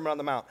concluded the Sermon on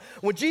the Mount.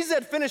 When Jesus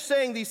had finished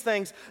saying these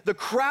things, the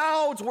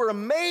crowds were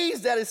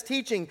amazed at his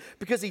teaching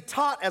because he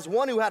taught as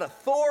one who had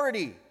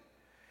authority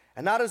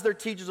and not as their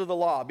teachers of the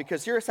law.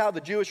 Because here's how the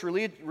Jewish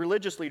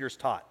religious leaders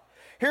taught.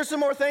 Here's some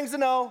more things to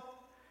know.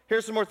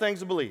 Here's some more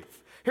things to believe.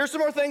 Here's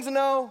some more things to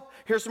know.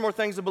 Here's some more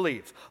things to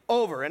believe.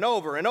 Over and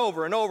over and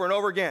over and over and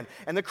over again.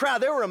 And the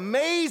crowd, they were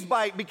amazed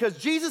by it because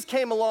Jesus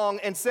came along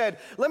and said,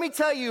 let me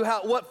tell you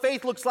what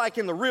faith looks like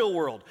in the real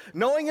world.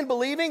 Knowing and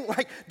believing,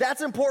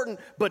 that's important.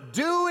 But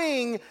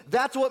doing,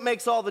 that's what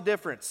makes all the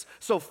difference.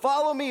 So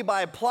follow me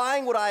by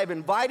applying what I have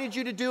invited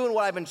you to do and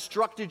what I've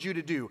instructed you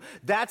to do.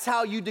 That's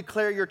how you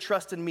declare your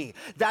trust in me.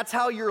 That's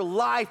how your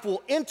life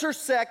will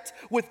intersect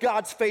with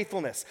God's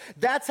faithfulness.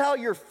 That's how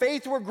your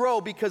faith will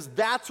grow because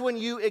that's when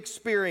you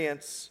experience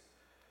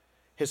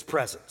his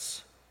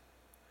presence.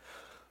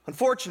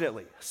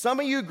 Unfortunately, some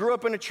of you grew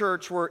up in a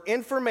church where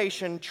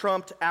information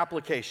trumped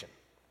application.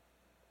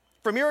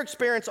 From your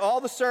experience,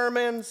 all the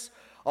sermons,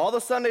 all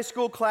the Sunday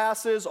school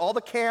classes, all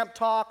the camp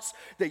talks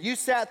that you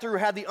sat through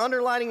had the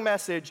underlining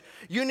message,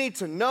 you need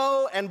to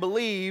know and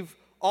believe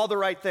all the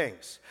right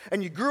things.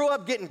 And you grew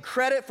up getting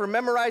credit for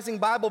memorizing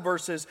Bible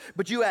verses,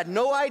 but you had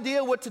no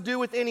idea what to do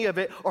with any of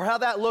it or how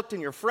that looked in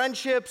your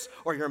friendships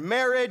or your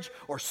marriage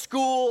or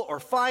school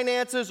or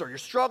finances or your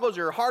struggles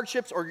or your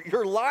hardships or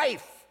your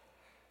life.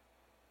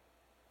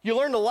 You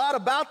learned a lot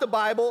about the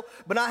Bible,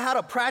 but not how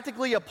to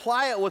practically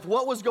apply it with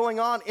what was going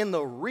on in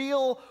the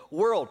real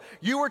world.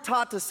 You were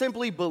taught to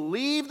simply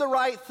believe the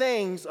right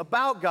things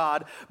about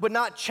God, but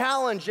not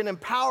challenged and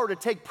empowered to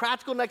take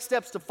practical next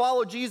steps to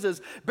follow Jesus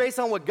based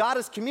on what God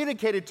has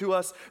communicated to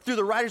us through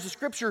the writers of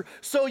Scripture,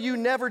 so you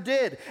never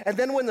did. And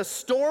then when the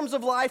storms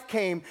of life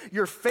came,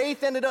 your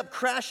faith ended up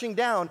crashing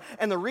down,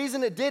 and the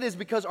reason it did is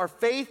because our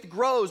faith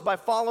grows by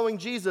following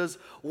Jesus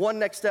one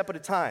next step at a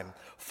time.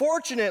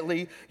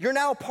 Fortunately, you're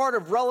now part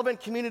of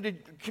Relevant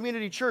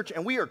Community Church,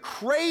 and we are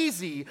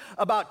crazy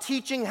about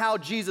teaching how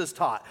Jesus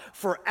taught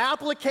for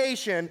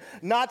application,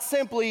 not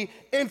simply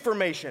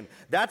information.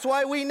 That's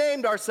why we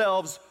named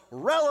ourselves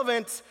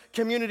Relevant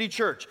Community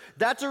Church.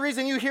 That's the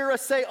reason you hear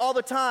us say all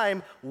the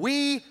time,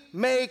 we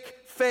make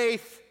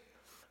faith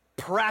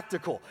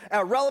practical.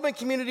 At Relevant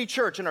Community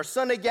Church, in our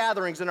Sunday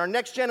gatherings, in our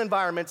next gen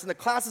environments, in the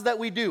classes that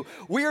we do,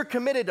 we are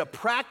committed to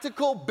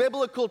practical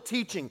biblical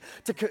teaching.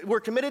 We're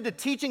committed to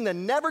teaching the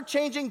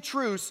never-changing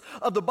truths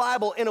of the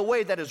Bible in a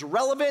way that is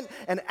relevant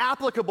and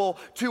applicable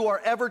to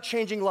our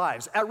ever-changing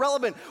lives. At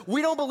Relevant,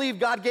 we don't believe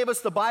God gave us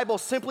the Bible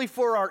simply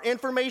for our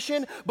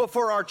information, but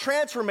for our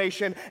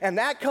transformation, and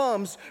that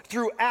comes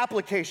through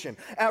application.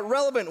 At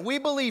Relevant, we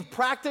believe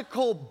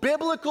practical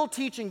biblical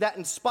teaching that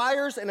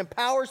inspires and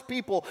empowers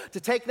people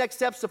to take next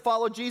steps to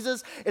follow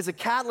Jesus is a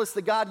catalyst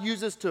that God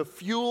uses to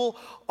fuel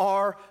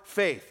our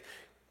faith.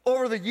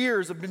 Over the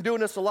years, I've been doing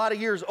this a lot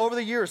of years, over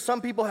the years, some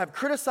people have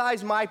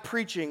criticized my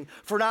preaching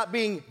for not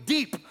being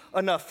deep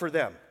enough for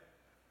them.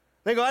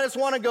 They go, I just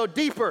want to go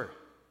deeper.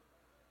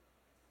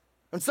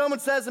 When someone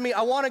says to me,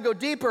 I want to go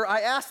deeper, I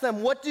ask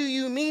them, what do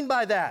you mean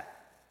by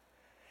that?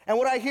 And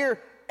what I hear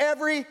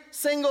every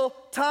single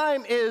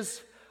time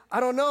is,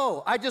 I don't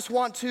know, I just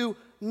want to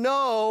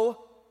know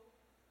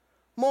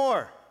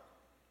more.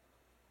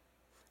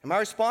 And my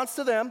response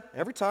to them,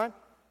 every time,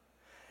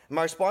 and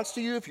my response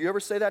to you, if you ever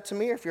say that to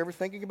me, or if you're ever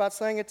thinking about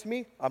saying it to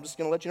me, I'm just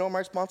going to let you know what my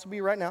response will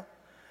be right now,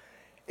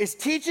 is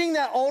teaching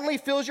that only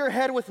fills your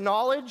head with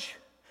knowledge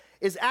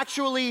is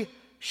actually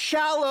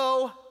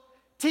shallow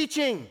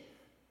teaching.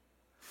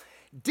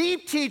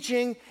 Deep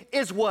teaching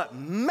is what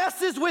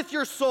messes with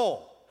your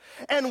soul.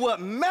 And what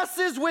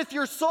messes with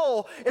your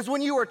soul is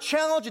when you are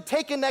challenged to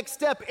take a next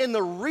step in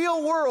the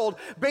real world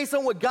based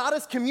on what God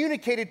has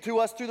communicated to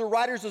us through the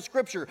writers of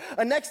Scripture.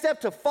 A next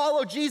step to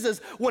follow Jesus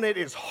when it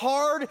is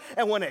hard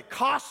and when it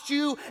costs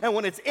you and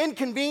when it's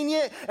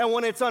inconvenient and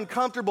when it's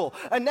uncomfortable.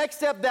 A next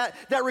step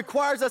that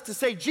requires us to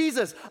say,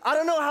 Jesus, I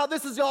don't know how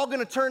this is all going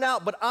to turn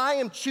out, but I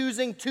am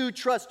choosing to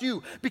trust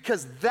you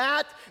because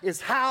that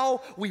is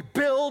how we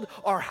build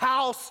our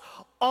house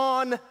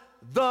on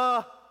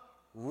the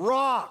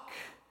rock.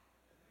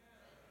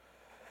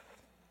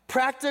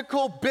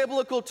 Practical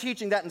biblical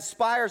teaching that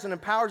inspires and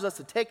empowers us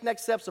to take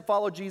next steps to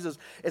follow Jesus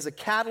is a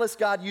catalyst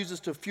God uses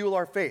to fuel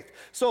our faith.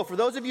 So for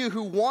those of you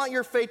who want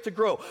your faith to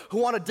grow, who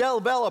want to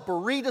develop or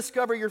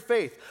rediscover your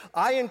faith,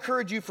 I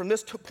encourage you from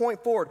this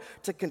point forward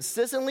to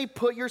consistently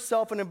put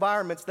yourself in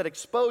environments that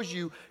expose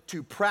you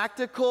to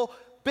practical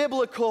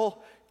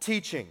biblical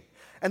teaching.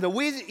 And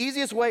the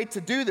easiest way to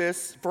do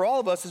this for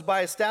all of us is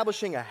by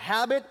establishing a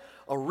habit,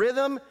 a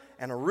rhythm,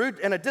 and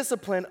a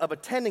discipline of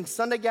attending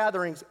Sunday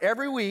gatherings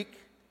every week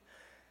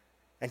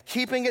and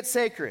keeping it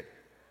sacred.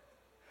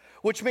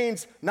 which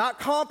means not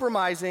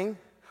compromising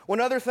when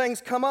other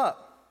things come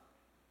up.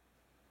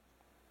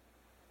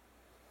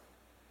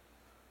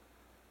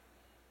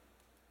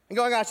 And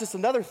going, it's just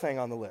another thing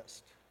on the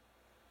list.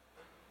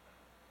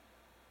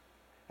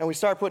 And we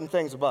start putting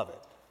things above it.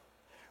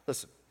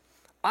 Listen,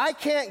 I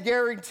can't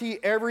guarantee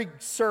every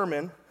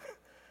sermon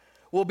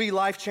will be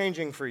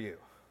life-changing for you.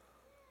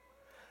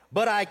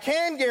 But I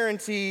can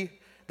guarantee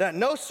that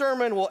no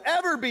sermon will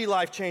ever be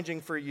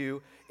life-changing for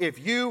you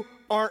if you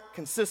aren't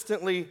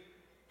consistently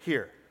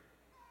here.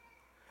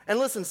 And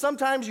listen,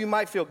 sometimes you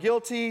might feel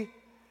guilty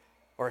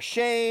or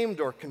ashamed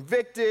or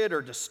convicted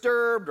or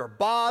disturbed or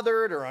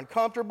bothered or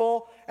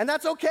uncomfortable, and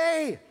that's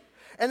okay.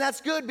 And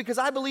that's good because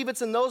I believe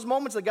it's in those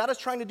moments that God is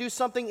trying to do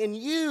something in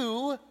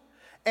you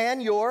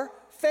and your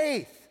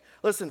faith.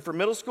 Listen, for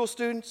middle school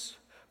students,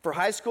 for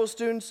high school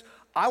students,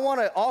 I want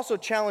to also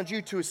challenge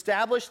you to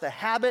establish the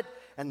habit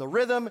and the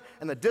rhythm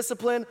and the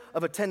discipline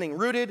of attending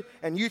Rooted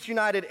and Youth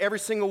United every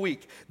single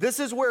week. This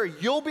is where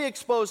you'll be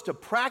exposed to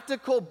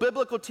practical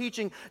biblical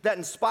teaching that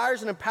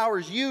inspires and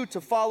empowers you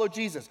to follow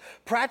Jesus.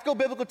 Practical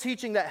biblical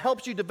teaching that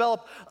helps you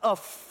develop a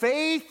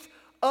faith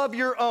of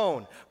your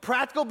own.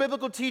 Practical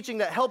biblical teaching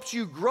that helps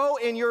you grow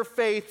in your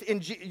faith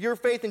in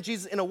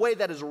Jesus in a way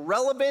that is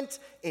relevant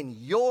in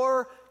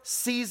your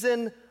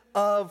season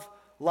of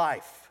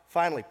life.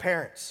 Finally,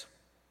 parents.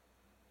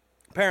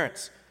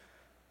 Parents,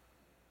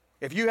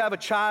 if you have a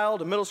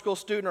child, a middle school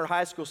student or a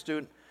high school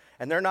student,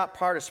 and they're not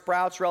part of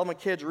Sprouts, Relevant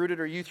Kids, Rooted,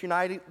 or Youth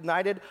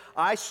United,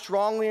 I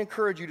strongly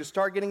encourage you to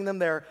start getting them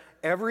there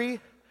every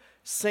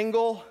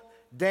single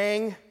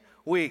dang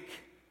week.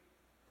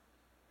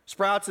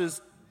 Sprouts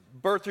is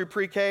birth through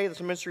pre-K.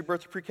 That's a ministry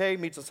birth through pre-K,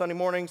 meets on Sunday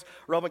mornings.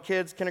 Relevant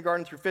Kids,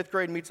 kindergarten through 5th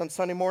grade, meets on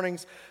Sunday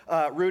mornings.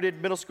 Rooted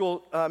middle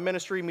school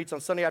ministry meets on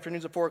Sunday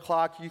afternoons at 4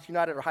 o'clock. Youth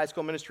United or high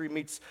school ministry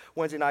meets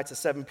Wednesday nights at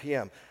 7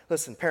 p.m.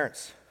 Listen,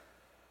 parents,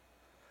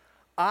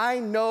 I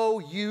know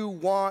you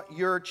want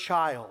your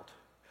child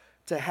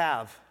to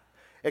have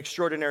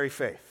extraordinary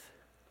faith.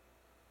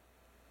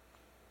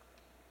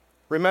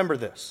 Remember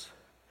this.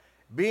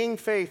 Being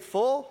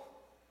faithful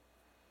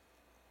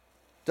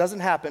doesn't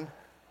happen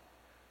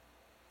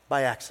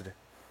by accident.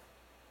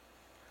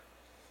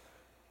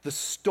 The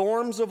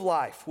storms of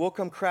life will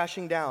come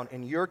crashing down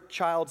in your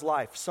child's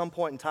life some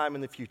point in time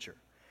in the future.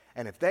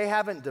 And if they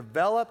haven't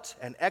developed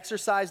and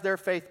exercised their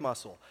faith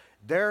muscle,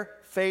 their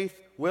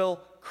faith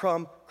will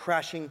come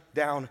crashing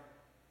down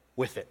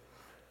with it.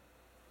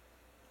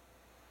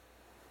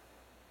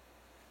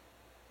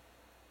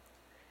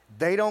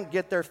 They don't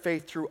get their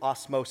faith through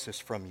osmosis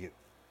from you.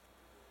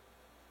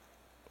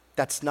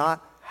 That's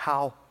not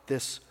how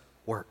this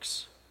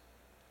works.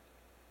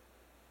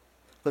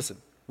 Listen,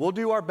 we'll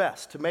do our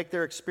best to make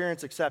their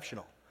experience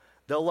exceptional.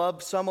 They'll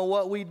love some of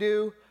what we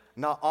do,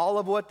 not all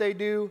of what they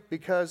do,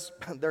 because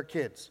they're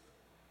kids.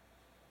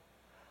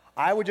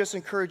 I would just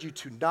encourage you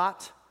to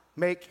not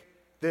make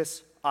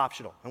this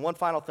optional. And one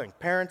final thing,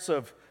 parents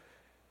of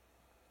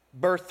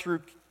birth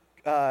through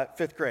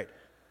 5th grade,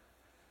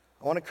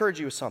 I want to encourage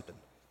you with something.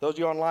 Those of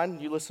you online,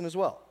 you listen as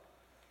well.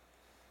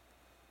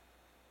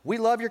 We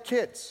love your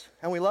kids,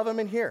 and we love them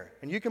in here,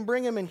 and you can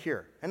bring them in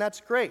here, and that's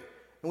great,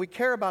 and we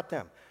care about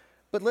them.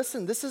 But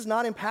listen, this is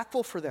not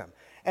impactful for them.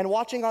 And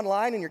watching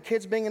online and your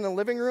kids being in the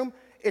living room,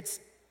 it's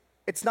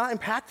not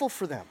impactful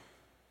for them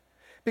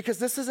because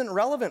this isn't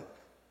relevant.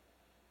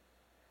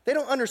 They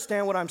don't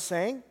understand what I'm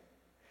saying.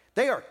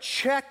 They are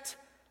checked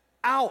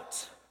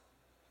out.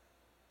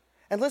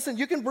 And listen,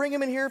 you can bring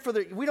them in here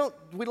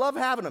we love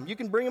having them. You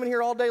can bring them in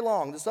here all day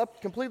long. It's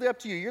completely up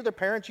to you. You're the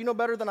parents. You know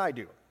better than I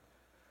do.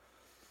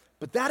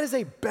 But that is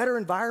a better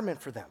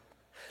environment for them.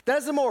 That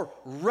is a more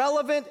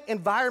relevant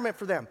environment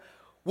for them,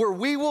 where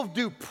we will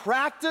do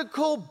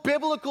practical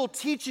biblical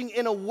teaching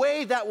in a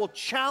way that will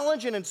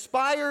challenge and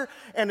inspire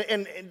and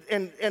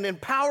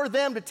empower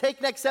them to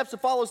take next steps to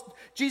follow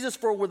Jesus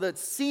for the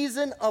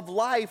season of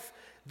life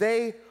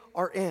they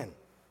are in.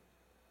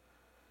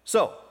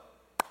 So,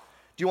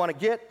 do you want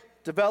to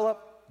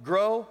develop,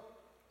 grow,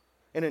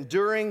 an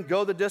enduring,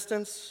 go the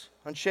distance,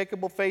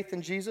 unshakable faith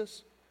in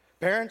Jesus?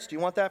 Parents, do you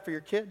want that for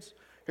your kids?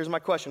 Here's my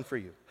question for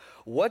you.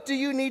 What do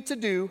you need to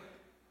do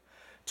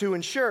to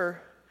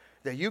ensure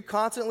that you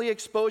constantly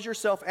expose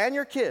yourself and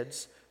your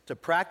kids to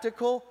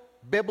practical,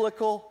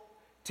 biblical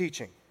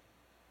teaching?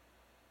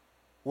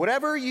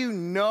 Whatever you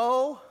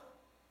know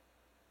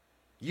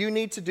you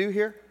need to do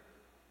here,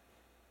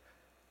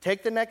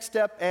 take the next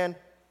step and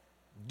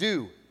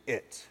do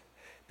it.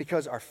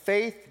 Because our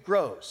faith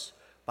grows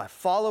by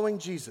following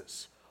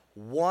Jesus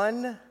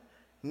one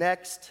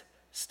next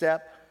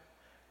step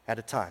at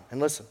a time. And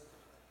listen,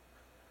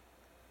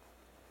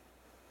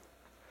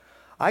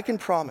 I can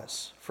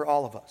promise for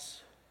all of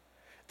us,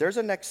 there's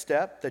a next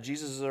step that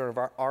Jesus has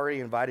already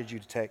invited you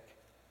to take.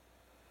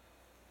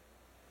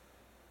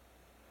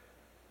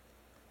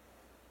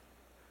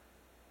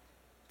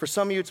 For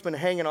some of you, it's been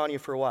hanging on you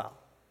for a while.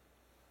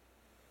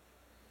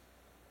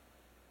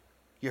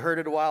 You heard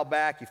it a while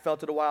back, you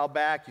felt it a while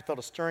back, you felt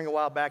a stirring a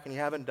while back, and you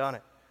haven't done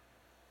it.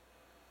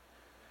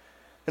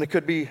 And it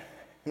could be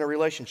in a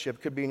relationship,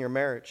 it could be in your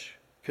marriage,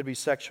 Could be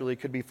sexually,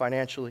 could be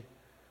financially.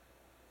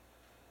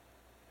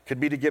 Could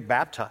be to get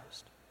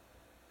baptized.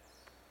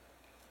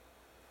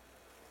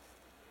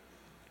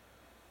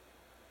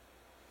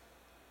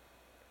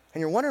 And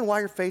you're wondering why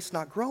your faith's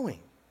not growing.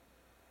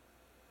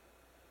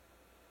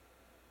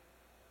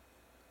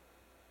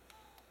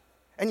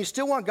 And you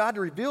still want God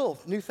to reveal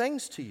new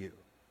things to you.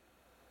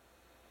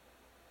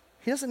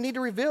 He doesn't need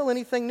to reveal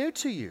anything new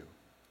to you.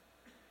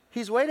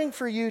 He's waiting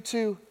for you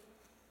to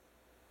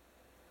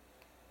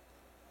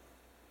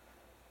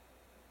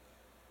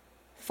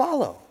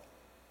follow.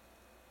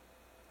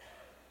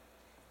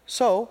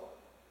 So,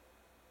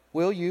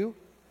 will you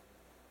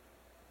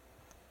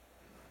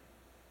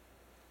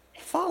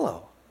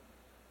follow?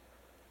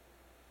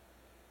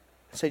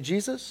 Say,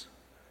 Jesus,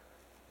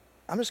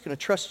 I'm just going to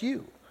trust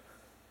you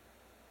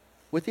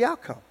with the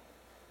outcome.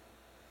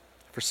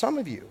 For some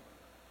of you,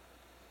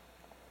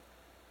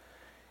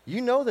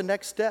 you know the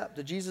next step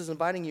that Jesus is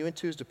inviting you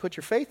into is to put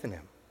your faith in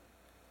him.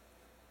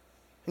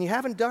 And you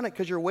haven't done it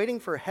because you're waiting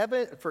for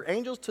heaven, for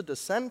angels to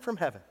descend from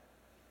heaven.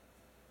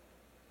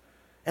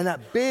 And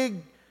that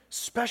big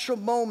special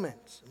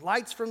moment,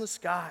 lights from the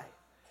sky.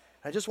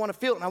 I just want to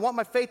feel it, and I want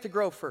my faith to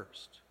grow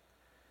first.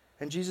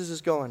 And Jesus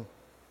is going,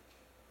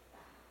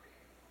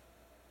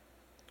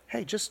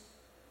 hey, just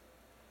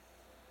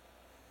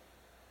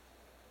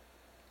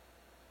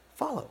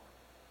follow.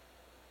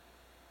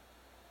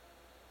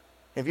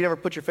 And if you never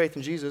put your faith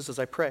in Jesus, as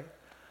I pray,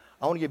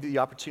 I want to give you the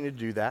opportunity to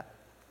do that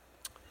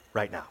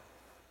right now.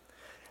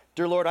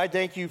 Dear Lord, I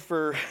thank you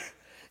for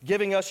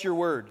giving us your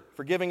word,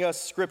 for giving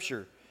us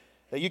scripture,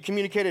 that you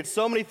communicated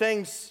so many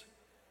things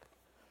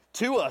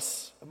to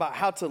us about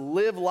how to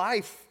live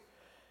life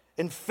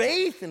in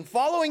faith and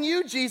following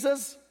you,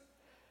 Jesus.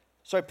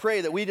 So I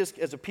pray that we just,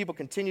 as a people,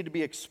 continue to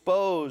be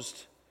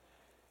exposed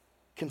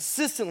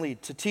consistently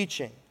to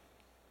teaching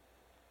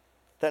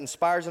that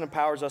inspires and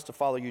empowers us to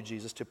follow you,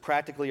 Jesus, to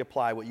practically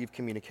apply what you've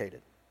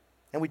communicated.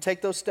 And we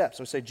take those steps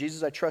and we say,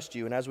 Jesus, I trust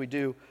you. And as we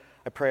do,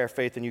 I pray our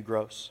faith in you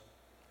grows.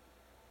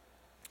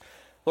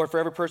 Lord, for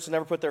every person who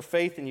never put their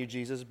faith in you,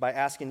 Jesus, by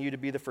asking you to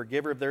be the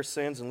forgiver of their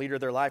sins and leader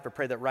of their life, I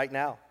pray that right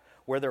now,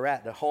 where they're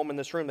at home in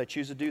this room, they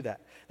choose to do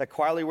that. That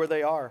quietly where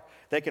they are,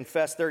 they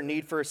confess their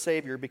need for a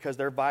Savior because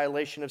their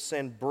violation of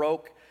sin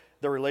broke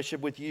the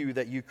relationship with you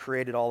that you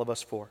created all of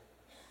us for.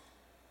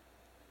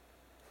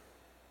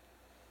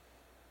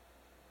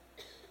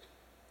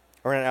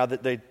 Or now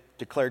that they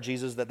declare,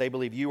 Jesus, that they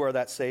believe you are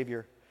that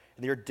Savior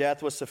and your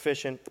death was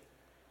sufficient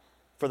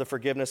for the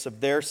forgiveness of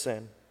their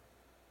sin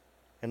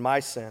and my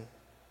sin.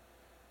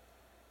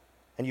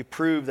 And you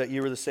proved that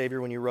you were the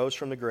Savior when you rose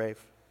from the grave.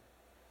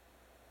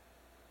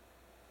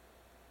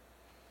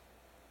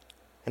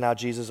 And now,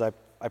 Jesus,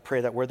 I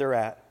pray that where they're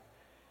at,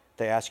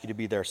 they ask you to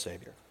be their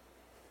Savior.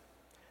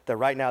 That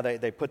right now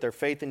they put their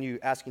faith in you,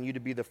 asking you to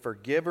be the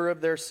forgiver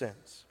of their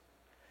sins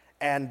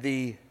and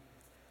the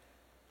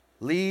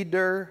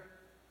leader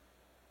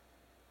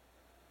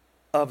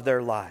of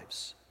their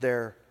lives,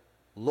 their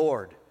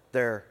Lord,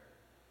 their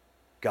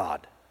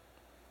God.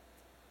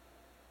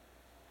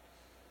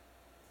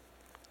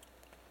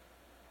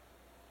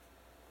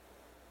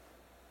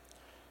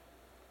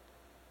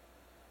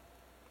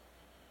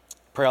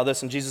 Pray all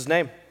this in Jesus'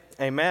 name.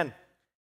 Amen.